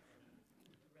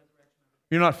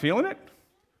 You're not feeling it?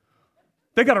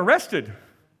 They got arrested.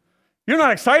 You're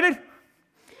not excited?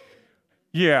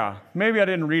 Yeah, maybe I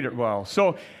didn't read it well.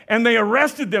 And they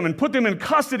arrested them and put them in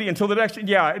custody until the next,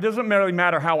 yeah, it doesn't really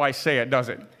matter how I say it, does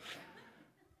it?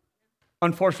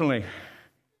 Unfortunately,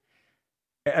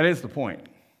 that is the point.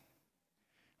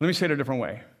 Let me say it a different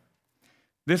way.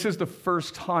 This is the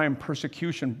first time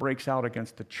persecution breaks out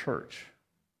against the church.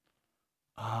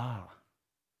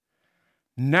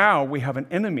 Now we have an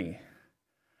enemy.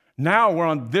 Now we're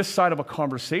on this side of a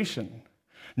conversation.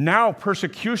 Now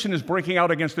persecution is breaking out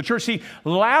against the church. See,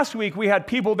 last week we had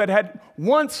people that had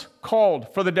once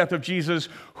called for the death of Jesus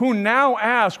who now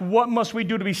ask, what must we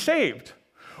do to be saved?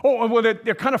 Oh, well,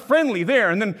 they're kind of friendly there.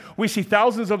 And then we see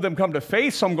thousands of them come to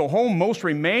faith. Some go home. Most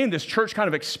remain. This church kind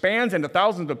of expands into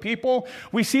thousands of people.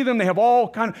 We see them. They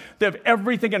have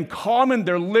everything in common.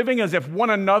 They're living as if one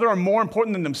another are more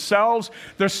important than themselves.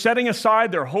 They're setting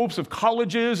aside their hopes of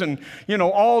colleges and,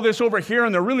 all this over here.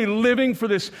 And they're really living for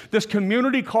this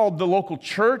community called the local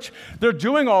church. They're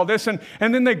doing all this. And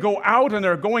then they go out and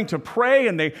they're going to pray.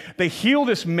 And they heal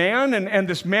this man. And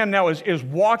this man now is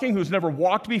walking who's never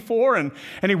walked before. And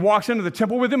he walks into the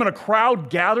temple with him, and a crowd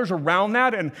gathers around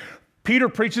that, and Peter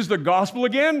preaches the gospel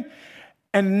again,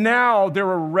 and now they're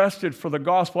arrested for the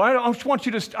gospel. I want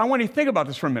you to think about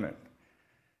this for a minute.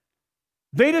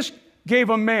 They just gave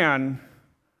a man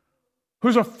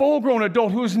who's a full-grown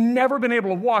adult who's never been able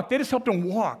to walk. They just helped him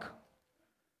walk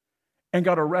and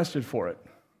got arrested for it.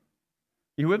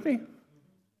 You with me?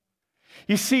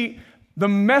 You see, the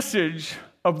message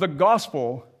of the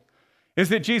gospel is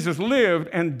that Jesus lived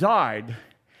and died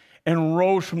and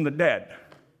rose from the dead.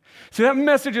 See, that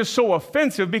message is so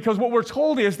offensive because what we're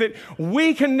told is that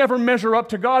we can never measure up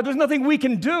to God. There's nothing we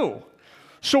can do.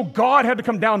 So God had to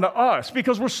come down to us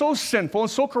because we're so sinful and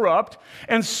so corrupt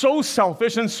and so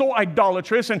selfish and so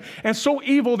idolatrous and so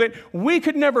evil that we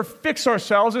could never fix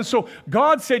ourselves. And so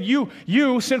God said, you,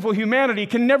 sinful humanity,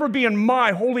 can never be in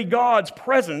my holy God's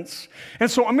presence. And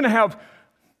so I'm going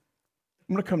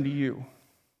to come to you.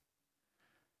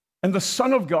 And the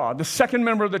Son of God, the second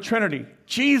member of the Trinity,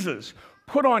 Jesus,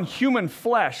 put on human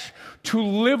flesh to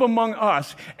live among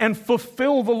us and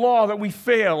fulfill the law that we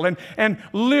fail and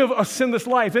live a sinless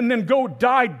life and then go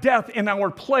die death in our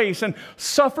place and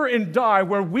suffer and die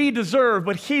where we deserve,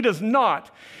 but he does not,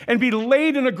 and be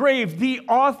laid in a grave. The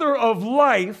author of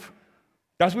life,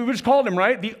 that's what we just called him,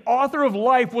 right? The author of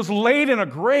life was laid in a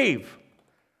grave.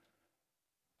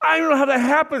 I don't know how that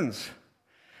happens.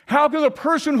 How can the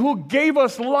person who gave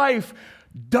us life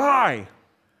die?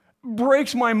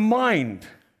 Breaks my mind.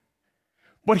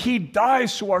 But he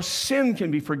dies so our sin can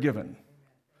be forgiven.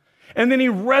 And then he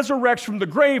resurrects from the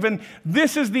grave, and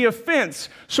this is the offense.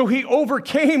 So he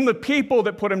overcame the people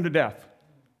that put him to death.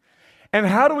 And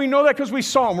how do we know that? Because we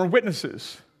saw him. We're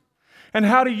witnesses. And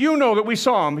how do you know that we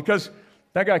saw him? Because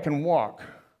that guy can walk.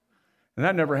 And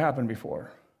that never happened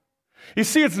before. You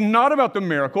see, it's not about the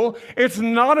miracle. It's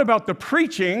not about the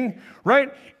preaching,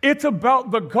 right? It's about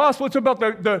the gospel. It's about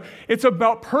it's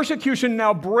about persecution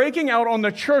now breaking out on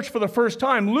the church for the first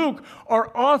time. Luke,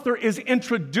 our author, is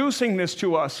introducing this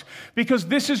to us because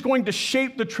this is going to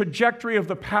shape the trajectory of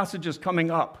the passages coming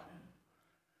up.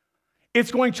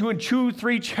 It's going to, in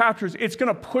 2-3 chapters, it's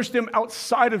going to push them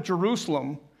outside of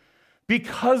Jerusalem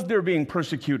because they're being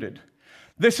persecuted.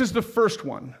 This is the first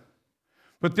one.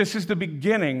 But this is the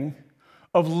beginning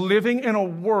of living in a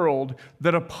world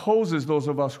that opposes those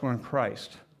of us who are in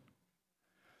Christ.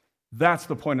 That's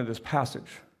the point of this passage.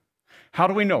 How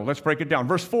do we know? Let's break it down.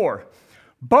 Verse 4.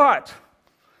 But,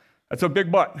 that's a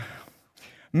big but.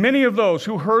 Many of those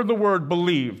who heard the word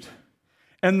believed,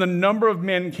 and the number of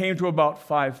men came to about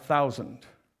 5,000.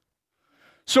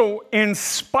 So, in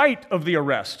spite of the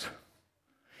arrest,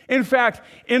 in fact,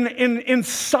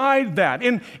 inside that,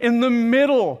 in the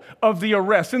middle of the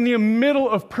arrest, in the middle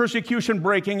of persecution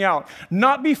breaking out,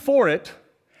 not before it,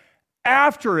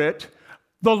 after it,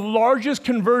 the largest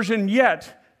conversion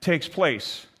yet takes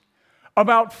place.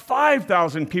 About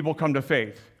 5,000 people come to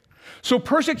faith. So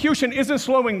persecution isn't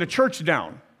slowing the church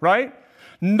down, right?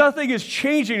 Nothing is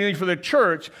changing anything for the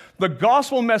church. The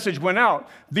gospel message went out.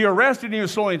 The arrest didn't even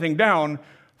slow anything down.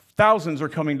 Thousands are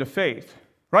coming to faith,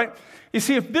 right? You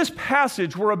see, if this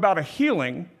passage were about a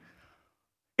healing,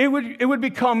 it would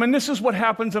become, and this is what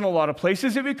happens in a lot of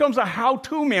places, it becomes a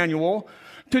how-to manual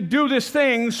to do this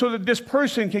thing so that this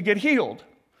person can get healed,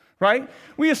 right?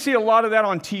 We see a lot of that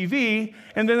on TV,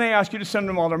 and then they ask you to send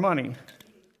them all their money.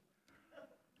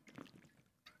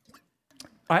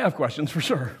 I have questions for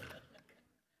sure.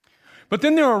 But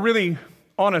then there are really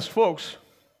honest folks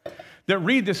that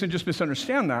read this and just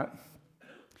misunderstand that,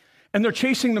 and they're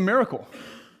chasing the miracle.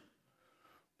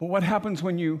 But what happens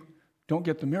when you don't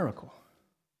get the miracle?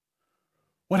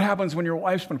 What happens when your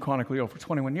wife's been chronically ill for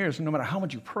 21 years, and no matter how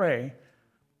much you pray,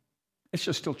 it's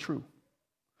just still true?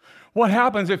 What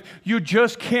happens if you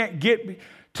just can't get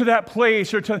to that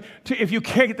place, or if you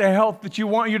can't get the health that you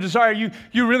want, you desire,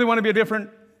 you really want to be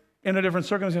in a different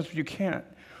circumstance, but you can't?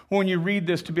 When you read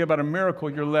this to be about a miracle,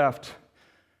 you're left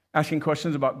asking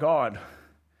questions about God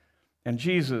and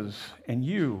Jesus and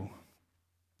you.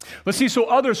 Let's see, so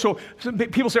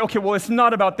people say, okay, well, it's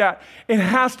not about that. It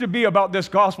has to be about this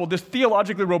gospel, this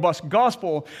theologically robust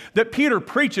gospel that Peter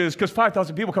preaches, because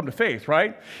 5,000 people come to faith,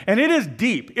 right? And it is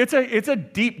deep. It's a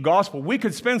deep gospel. We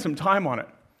could spend some time on it.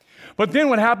 But then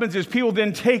what happens is people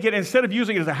then take it, instead of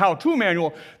using it as a how-to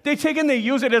manual, they take it and they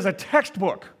use it as a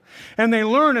textbook. And they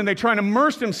learn and they try and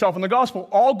immerse themselves in the gospel.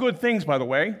 All good things, by the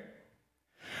way.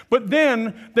 But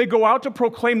then they go out to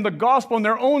proclaim the gospel in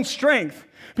their own strength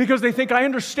because they think, I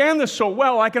understand this so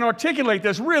well, I can articulate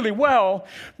this really well,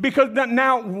 because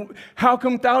now, how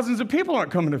come thousands of people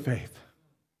aren't coming to faith?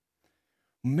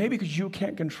 Maybe because you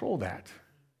can't control that.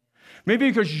 Maybe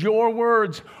because your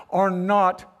words are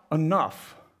not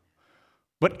enough.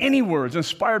 But any words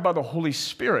inspired by the Holy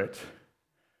Spirit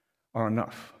are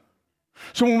enough.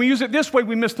 So when we use it this way,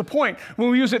 we miss the point. When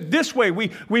we use it this way,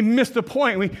 we miss the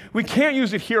point. We can't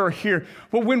use it here or here.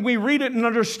 But when we read it and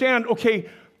understand, okay,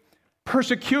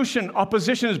 persecution,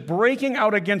 opposition is breaking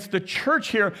out against the church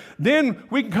here, then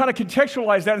we can kind of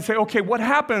contextualize that and say, okay, what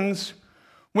happens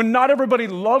when not everybody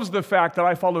loves the fact that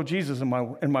I follow Jesus in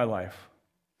my life?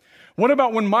 What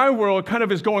about when my world kind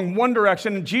of is going one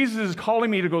direction and Jesus is calling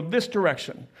me to go this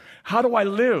direction? How do I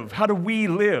live? How do we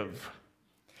live?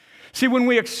 See, when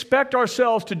we expect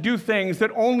ourselves to do things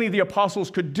that only the apostles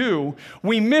could do,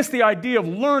 we miss the idea of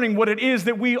learning what it is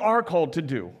that we are called to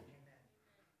do.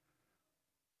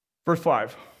 Verse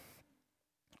 5.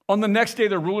 On the next day,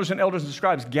 the rulers and elders and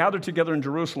scribes gathered together in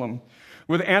Jerusalem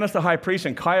with Annas the high priest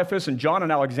and Caiaphas and John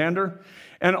and Alexander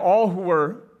and all who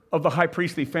were of the high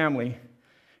priestly family.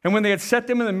 And when they had set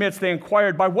them in the midst, they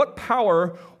inquired, by what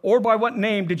power or by what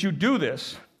name did you do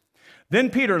this? Then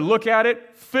Peter, look at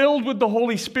it, filled with the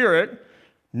Holy Spirit,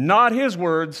 not his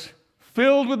words,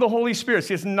 filled with the Holy Spirit.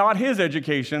 See, it's not his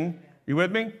education. You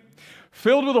with me?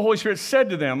 Filled with the Holy Spirit, said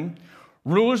to them,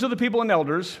 rulers of the people and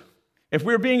elders, if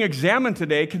we're being examined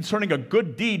today concerning a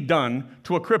good deed done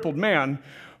to a crippled man,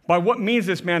 by what means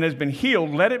this man has been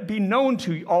healed, let it be known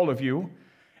to all of you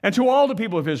and to all the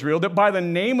people of Israel that by the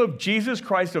name of Jesus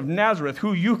Christ of Nazareth,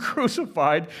 who you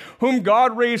crucified, whom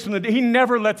God raised from the dead, he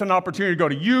never lets an opportunity go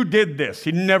to, you did this.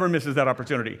 He never misses that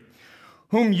opportunity.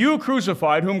 Whom you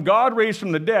crucified, whom God raised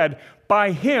from the dead,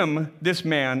 by him this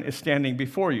man is standing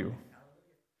before you.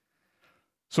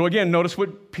 So again, notice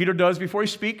what Peter does before he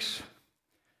speaks.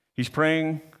 He's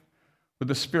praying with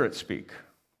the Spirit speak,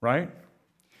 right?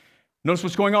 Notice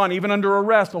what's going on. Even under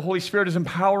arrest, the Holy Spirit is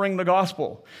empowering the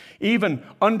gospel. Even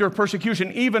under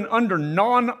persecution, even under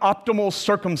non-optimal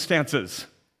circumstances,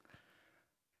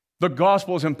 the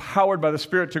gospel is empowered by the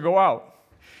Spirit to go out.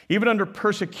 Even under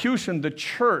persecution, the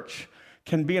church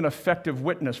can be an effective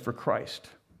witness for Christ.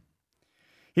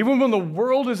 Even when the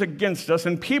world is against us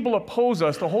and people oppose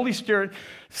us, the Holy Spirit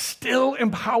still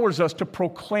empowers us to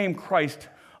proclaim Christ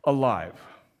alive.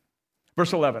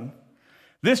 Verse 11.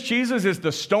 This Jesus is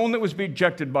the stone that was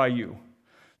rejected by you.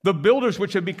 The builders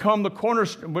which have become the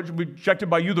cornerstone, which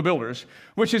rejected by you, the builders,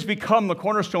 which has become the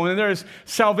cornerstone, and there is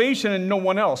salvation in no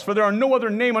one else. For there are no other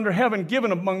name under heaven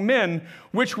given among men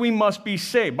which we must be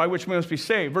saved, by which we must be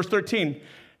saved. Verse 13.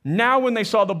 Now when they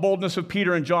saw the boldness of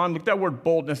Peter and John, look at that word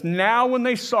boldness. Now when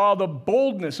they saw the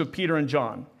boldness of Peter and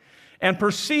John and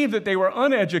perceived that they were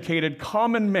uneducated,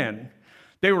 common men,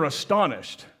 they were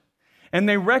astonished. And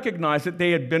they recognized that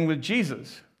they had been with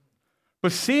Jesus.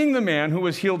 But seeing the man who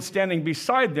was healed standing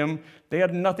beside them, they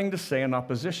had nothing to say in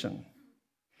opposition.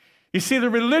 You see, the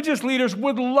religious leaders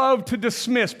would love to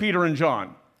dismiss Peter and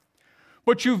John.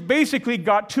 But you've basically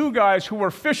got two guys who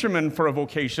were fishermen for a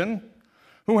vocation,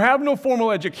 who have no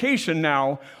formal education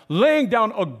now, laying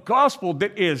down a gospel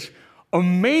that is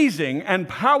amazing and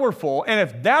powerful. And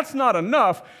if that's not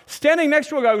enough, standing next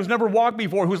to a guy who's never walked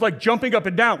before, who's like jumping up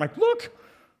and down, like, look,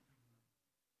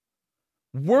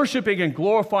 worshiping and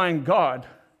glorifying God.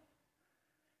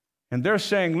 And they're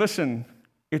saying, listen,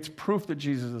 it's proof that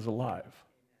Jesus is alive.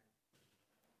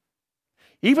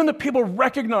 Even the people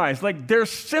recognize, like, they're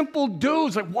simple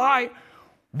dudes. Like,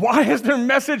 why is their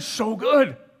message so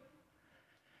good?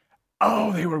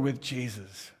 Oh, they were with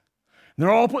Jesus. And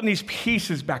they're all putting these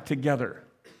pieces back together.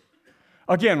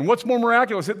 Again, what's more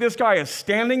miraculous, that this guy is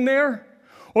standing there,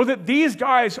 or that these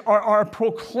guys are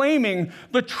proclaiming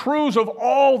the truths of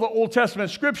all the Old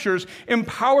Testament scriptures,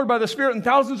 empowered by the Spirit, and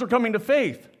thousands are coming to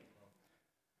faith?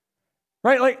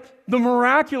 Right? Like, the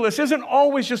miraculous isn't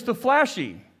always just the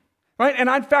flashy. Right? And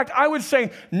in fact, I would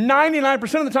say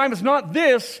 99% of the time it's not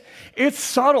this, it's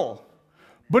subtle.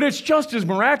 But it's just as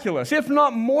miraculous, if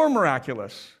not more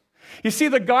miraculous. You see,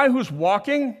 the guy who's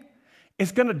walking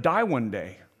is going to die one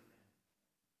day.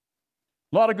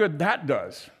 A lot of good that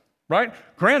does. Right?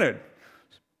 Granted,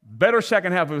 better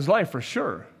second half of his life for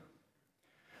sure.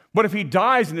 But if he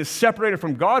dies and is separated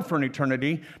from God for an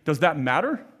eternity, does that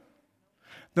matter?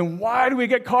 Then why do we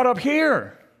get caught up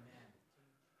here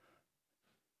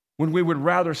when we would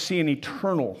rather see an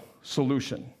eternal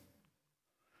solution?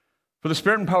 For the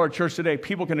Spirit-empowered church today,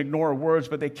 people can ignore words,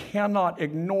 but they cannot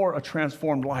ignore a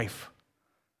transformed life.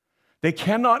 They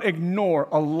cannot ignore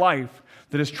a life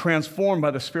that is transformed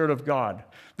by the Spirit of God,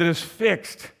 that is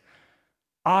fixed,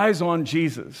 eyes on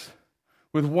Jesus,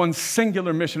 with one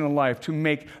singular mission in life, to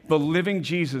make the living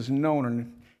Jesus known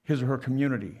in his or her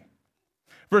community.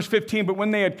 Verse 15, but when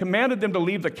they had commanded them to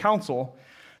leave the council,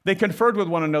 they conferred with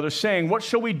one another, saying, what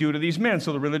shall we do to these men?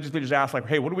 So the religious leaders asked, like,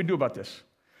 hey, what do we do about this?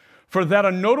 For that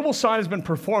a notable sign has been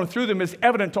performed through them is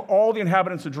evident to all the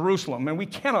inhabitants of Jerusalem, and we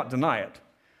cannot deny it.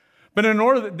 But in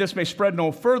order that this may spread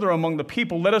no further among the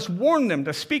people, let us warn them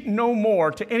to speak no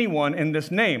more to anyone in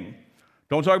this name.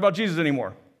 Don't talk about Jesus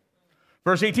anymore.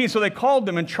 Verse 18, so they called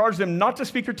them and charged them not to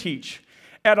speak or teach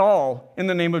at all in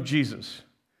the name of Jesus.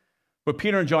 But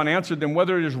Peter and John answered them,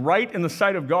 whether it is right in the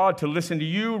sight of God to listen to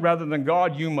you rather than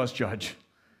God, you must judge.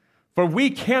 For we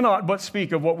cannot but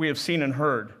speak of what we have seen and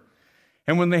heard.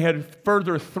 And when they had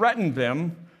further threatened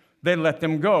them, they let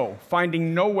them go,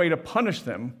 finding no way to punish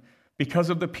them because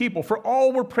of the people. For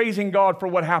all were praising God for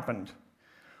what happened.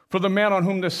 For the man on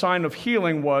whom this sign of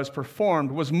healing was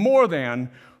performed was more than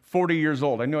 40 years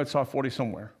old. I knew I saw 40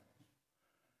 somewhere.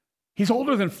 He's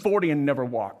older than 40 and never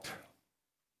walked.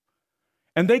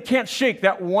 And they can't shake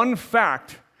that one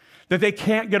fact that they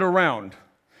can't get around,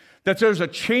 that there's a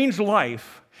changed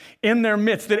life in their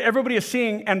midst that everybody is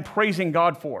seeing and praising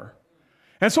God for.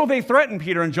 And so they threaten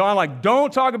Peter and John, like,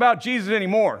 don't talk about Jesus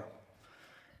anymore.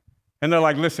 And they're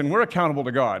like, listen, we're accountable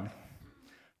to God.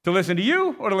 To listen to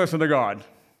you or to listen to God?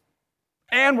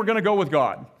 And we're going to go with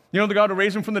God. You know the God who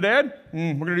raised him from the dead?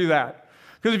 We're going to do that.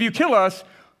 Because if you kill us,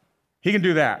 he can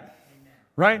do that. Amen.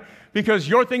 Right? Because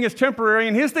your thing is temporary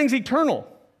and his thing's eternal.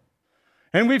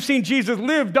 And we've seen Jesus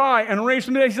live, die, and raise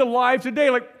from the dead. He's alive today.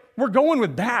 Like, we're going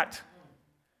with that.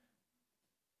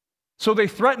 So they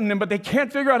threaten him, but they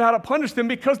can't figure out how to punish them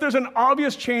because there's an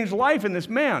obvious changed life in this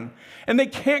man. And they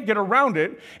can't get around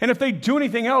it. And if they do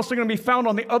anything else, they're going to be found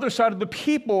on the other side of the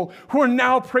people who are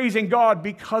now praising God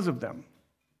because of them.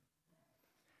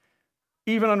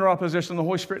 Even under opposition, the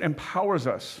Holy Spirit empowers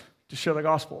us to share the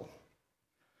gospel.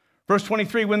 Verse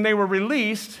 23, when they were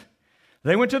released,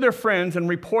 they went to their friends and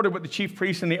reported what the chief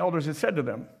priests and the elders had said to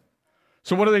them.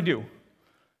 So what do?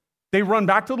 They run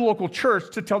back to the local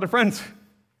church to tell their friends.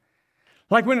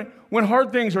 Like when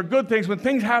hard things or good things, when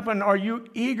things happen, are you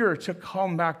eager to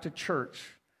come back to church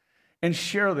and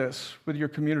share this with your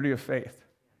community of faith?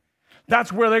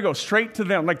 That's where they go, straight to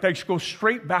them. Like they go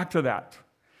straight back to that.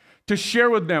 To share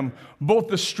with them both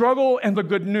the struggle and the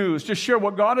good news. To share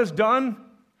what God has done.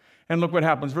 And look what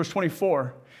happens, verse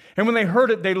 24. And when they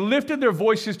heard it, they lifted their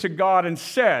voices to God and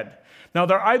said, now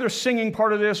they're either singing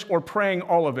part of this or praying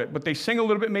all of it, but they sing a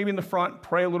little bit maybe in the front,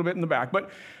 pray a little bit in the back. But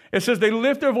it says they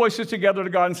lift their voices together to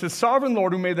God and says, Sovereign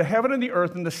Lord, who made the heaven and the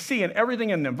earth and the sea and everything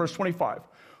in them, verse 25,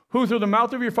 who through the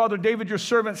mouth of your father David, your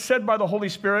servant, said by the Holy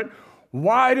Spirit,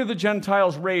 why do the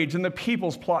Gentiles rage and the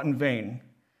peoples plot in vain?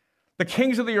 The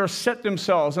kings of the earth set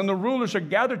themselves, and the rulers are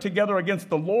gathered together against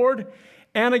the Lord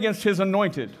and against his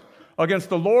anointed. Against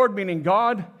the Lord, meaning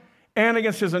God, and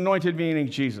against his anointed, meaning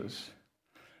Jesus.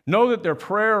 Know that their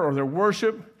prayer or their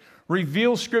worship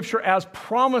reveals Scripture as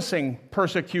promising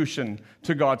persecution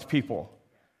to God's people.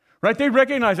 Right? They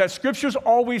recognize that Scripture's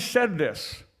always said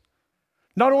this.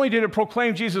 Not only did it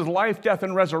proclaim Jesus' life, death,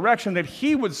 and resurrection, that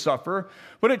he would suffer,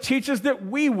 but it teaches that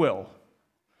we will.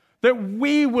 That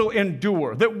we will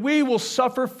endure, that we will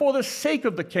suffer for the sake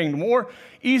of the kingdom. Or,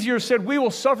 easier said, we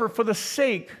will suffer for the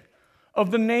sake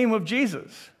of the name of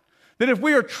Jesus. That if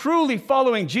we are truly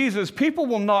following Jesus, people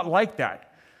will not like that.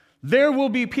 There will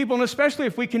be people, and especially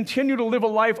if we continue to live a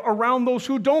life around those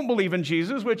who don't believe in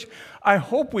Jesus, which I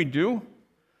hope we do.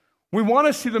 We want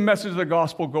to see the message of the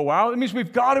gospel go out. It means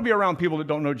we've got to be around people that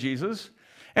don't know Jesus.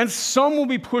 And some will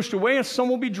be pushed away and some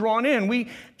will be drawn in. We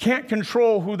can't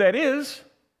control who that is.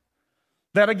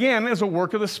 That, again, is a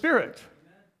work of the Spirit.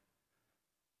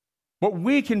 But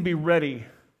we can be ready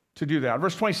to do that.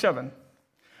 Verse 27.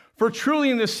 For truly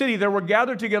in this city there were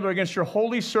gathered together against your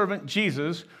holy servant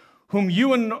Jesus, whom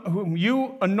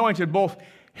you anointed, both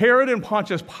Herod and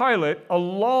Pontius Pilate,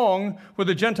 along with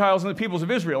the Gentiles and the peoples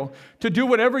of Israel, to do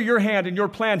whatever your hand and your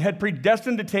plan had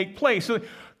predestined to take place. So,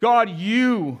 God,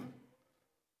 you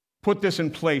put this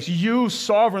in place. You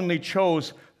sovereignly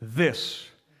chose this.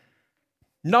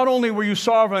 Not only were you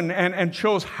sovereign and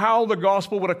chose how the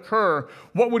gospel would occur,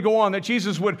 what would go on, that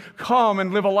Jesus would come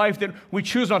and live a life that we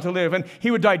choose not to live, and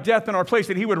he would die death in our place,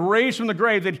 that he would raise from the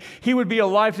grave, that he would be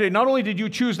alive today. Not only did you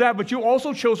choose that, but you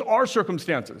also chose our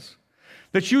circumstances,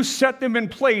 that you set them in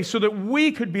place so that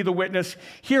we could be the witness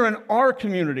here in our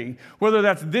community, whether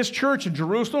that's this church in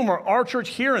Jerusalem or our church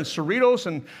here in Cerritos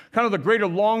and kind of the greater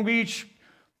Long Beach,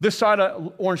 this side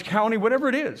of Orange County, whatever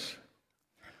it is.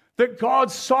 That God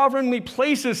sovereignly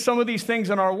places some of these things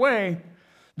in our way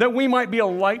that we might be a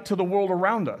light to the world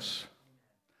around us.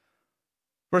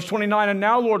 Verse 29, and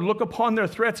now, Lord, look upon their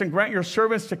threats and grant your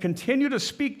servants to continue to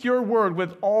speak your word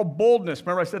with all boldness.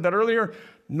 Remember I said that earlier?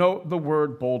 Note the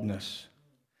word boldness.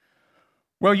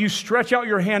 Well, you stretch out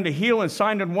your hand to heal, and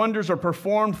signs and wonders are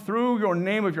performed through your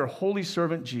name of your holy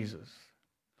servant Jesus.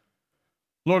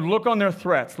 Lord, look on their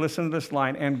threats, listen to this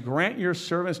line, and grant your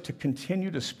servants to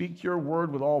continue to speak your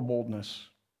word with all boldness.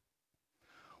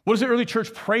 What does the early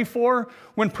church pray for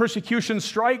when persecution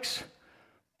strikes?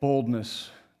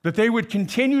 Boldness. That they would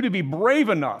continue to be brave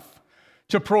enough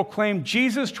to proclaim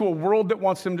Jesus to a world that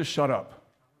wants them to shut up.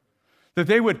 That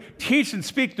they would teach and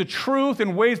speak the truth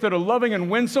in ways that are loving and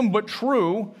winsome, but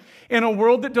true, in a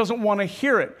world that doesn't want to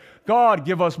hear it. God,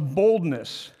 give us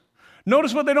boldness.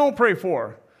 Notice what they don't pray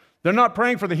for. They're not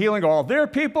praying for the healing of all their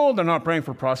people. They're not praying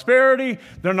for prosperity.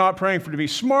 They're not praying for to be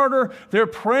smarter. They're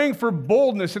praying for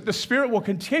boldness, that the Spirit will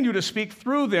continue to speak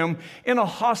through them in a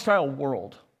hostile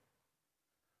world.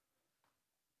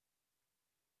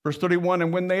 Verse 31,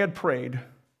 and when they had prayed,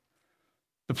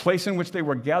 the place in which they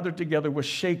were gathered together was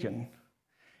shaken,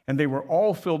 and they were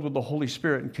all filled with the Holy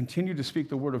Spirit and continued to speak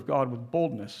the word of God with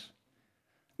boldness.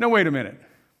 Now, wait a minute.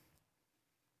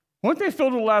 Weren't they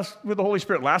filled with the Holy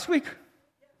Spirit last week?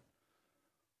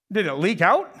 Did it leak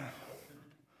out?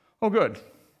 Oh, good.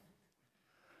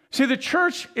 See, the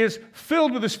church is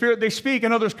filled with the Spirit. They speak,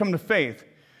 and others come to faith.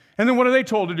 And then what are they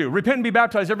told to do? Repent and be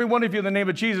baptized, every one of you, in the name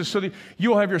of Jesus, so that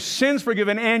you'll have your sins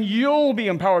forgiven, and you'll be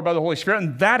empowered by the Holy Spirit.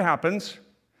 And that happens.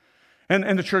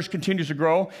 And the church continues to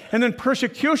grow. And then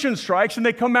persecution strikes, and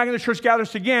they come back, and the church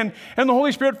gathers again, and the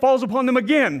Holy Spirit falls upon them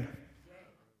again.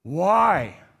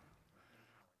 Why?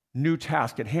 New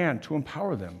task at hand to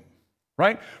empower them.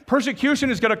 Right?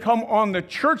 Persecution is going to come on the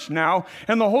church now,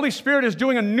 and the Holy Spirit is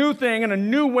doing a new thing in a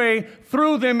new way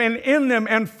through them and in them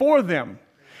and for them.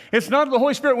 It's not that the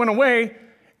Holy Spirit went away.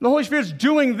 The Holy Spirit's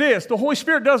doing this. The Holy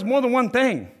Spirit does more than one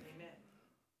thing. Amen.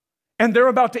 And they're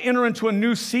about to enter into a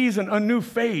new season, a new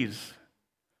phase.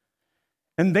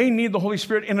 And they need the Holy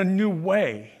Spirit in a new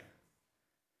way.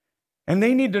 And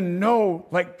they need to know,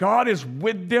 like, God is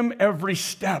with them every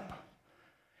step.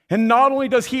 And not only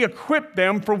does he equip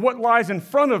them for what lies in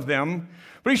front of them,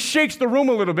 but he shakes the room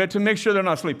a little bit to make sure they're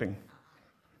not sleeping.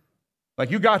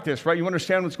 Like, you got this, right? You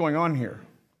understand what's going on here.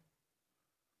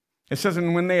 It says,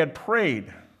 and when they had prayed,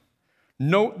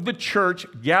 note the church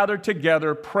gathered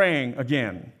together praying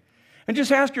again. And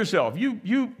just ask yourself,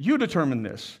 you determine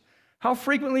this. How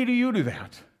frequently do you do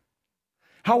that?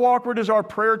 How awkward is our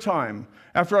prayer time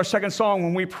after our second song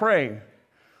when we pray?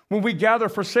 When we gather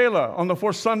for Selah on the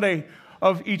fourth Sunday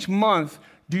of each month,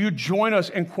 do you join us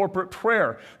in corporate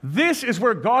prayer? This is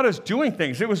where God is doing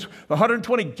things. It was the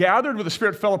 120 gathered where the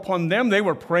Spirit fell upon them. They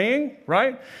were praying,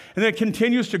 right? And then it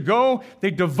continues to go.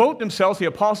 They devote themselves, the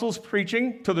apostles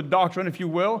preaching to the doctrine, if you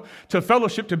will, to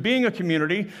fellowship, to being a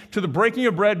community, to the breaking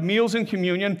of bread, meals and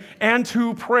communion, and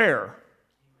to prayer.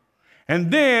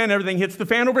 And then everything hits the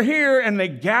fan over here, and they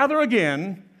gather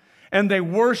again, and they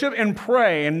worship and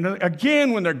pray. And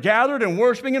again, when they're gathered and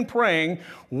worshiping and praying,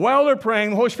 while they're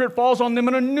praying, the Holy Spirit falls on them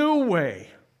in a new way,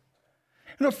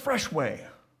 in a fresh way,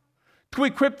 to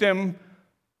equip them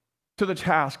to the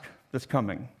task that's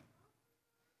coming.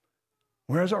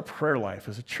 Where's our prayer life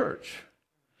as a church?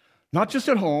 Not just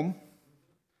at home,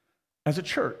 as a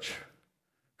church.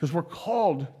 Because we're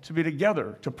called to be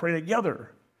together, to pray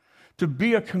together, to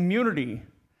be a community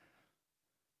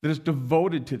that is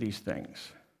devoted to these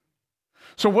things.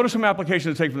 So what are some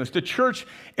applications to take from this? The church,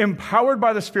 empowered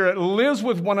by the Spirit, lives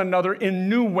with one another in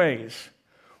new ways.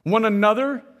 One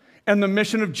another and the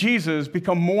mission of Jesus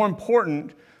become more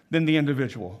important than the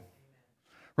individual.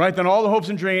 Right? Then all the hopes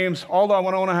and dreams, although I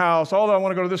want to own a house, although I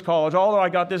want to go to this college, although I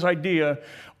got this idea,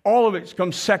 all of it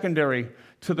becomes secondary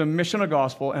to the mission of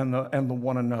gospel and the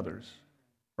one another's.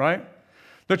 Right?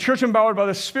 The church empowered by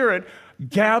the Spirit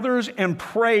gathers and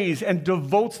prays and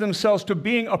devotes themselves to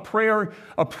being a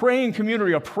praying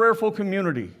community, a prayerful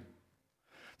community.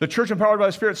 The church empowered by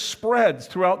the Spirit spreads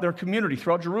throughout their community,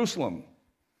 throughout Jerusalem.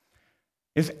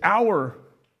 Is our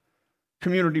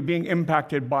community being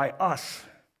impacted by us?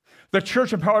 The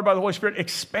church empowered by the Holy Spirit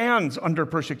expands under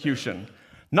persecution,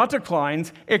 not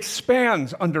declines,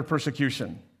 expands under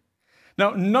persecution.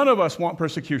 Now, none of us want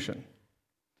persecution,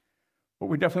 but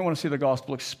we definitely want to see the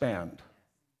gospel expand.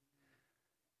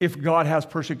 If God has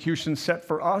persecution set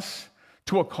for us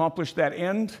to accomplish that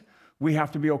end, we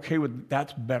have to be okay with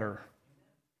that's better.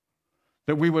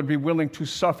 That we would be willing to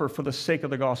suffer for the sake of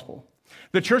the gospel.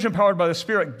 The church empowered by the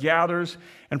Spirit gathers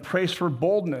and prays for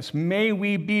boldness. May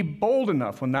we be bold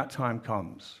enough when that time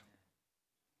comes.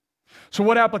 So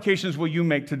what applications will you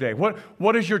make today?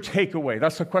 What is your takeaway?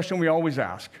 That's the question we always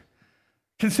ask.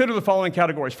 Consider the following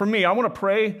categories. For me, I want to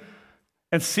pray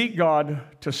and seek God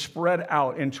to spread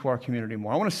out into our community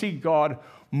more. I want to see God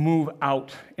move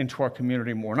out into our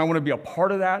community more. And I want to be a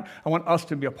part of that. I want us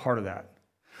to be a part of that.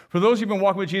 For those who've been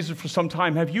walking with Jesus for some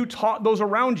time, have you taught those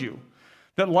around you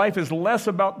that life is less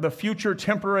about the future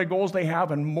temporary goals they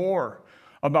have and more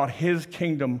about his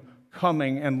kingdom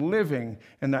coming and living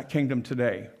in that kingdom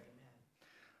today?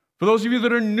 For those of you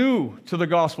that are new to the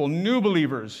gospel, new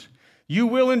believers, you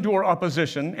will endure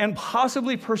opposition and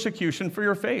possibly persecution for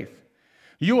your faith.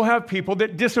 You'll have people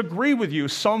that disagree with you,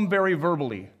 some very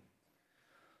verbally.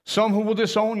 Some who will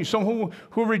disown you, some who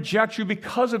will reject you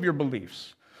because of your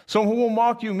beliefs, some who will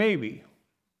mock you maybe.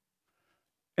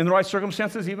 In the right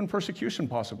circumstances, even persecution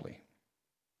possibly.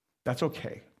 That's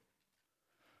okay.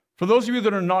 For those of you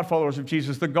that are not followers of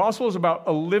Jesus, the gospel is about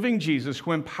a living Jesus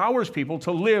who empowers people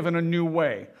to live in a new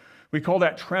way. We call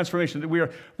that transformation, that we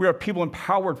are people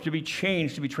empowered to be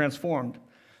changed, to be transformed.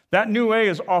 That new way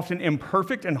is often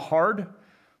imperfect and hard,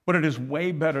 but it is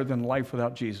way better than life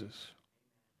without Jesus.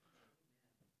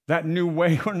 That new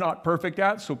way we're not perfect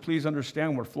at, so please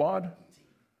understand we're flawed,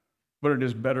 but it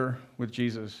is better with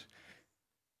Jesus.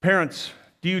 Parents,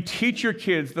 do you teach your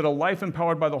kids that a life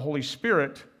empowered by the Holy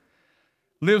Spirit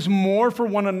lives more for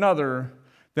one another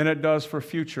than it does for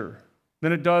future,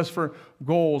 than it does for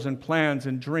goals and plans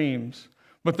and dreams,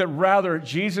 but that rather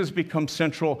Jesus becomes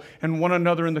central and one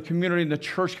another in the community, in the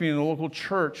church community, in the local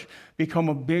church become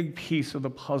a big piece of the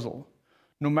puzzle?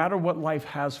 No matter what life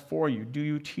has for you, do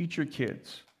you teach your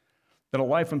kids that a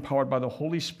life empowered by the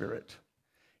Holy Spirit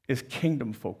is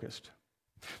kingdom-focused?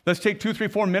 Let's take 2, 3,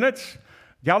 4 minutes.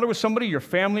 Gather with somebody, your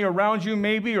family around you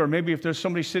maybe, or maybe if there's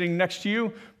somebody sitting next to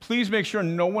you, please make sure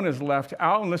no one is left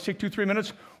out. And let's take 2, 3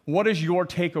 minutes. What is your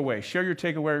takeaway? Share your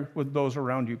takeaway with those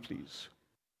around you, please.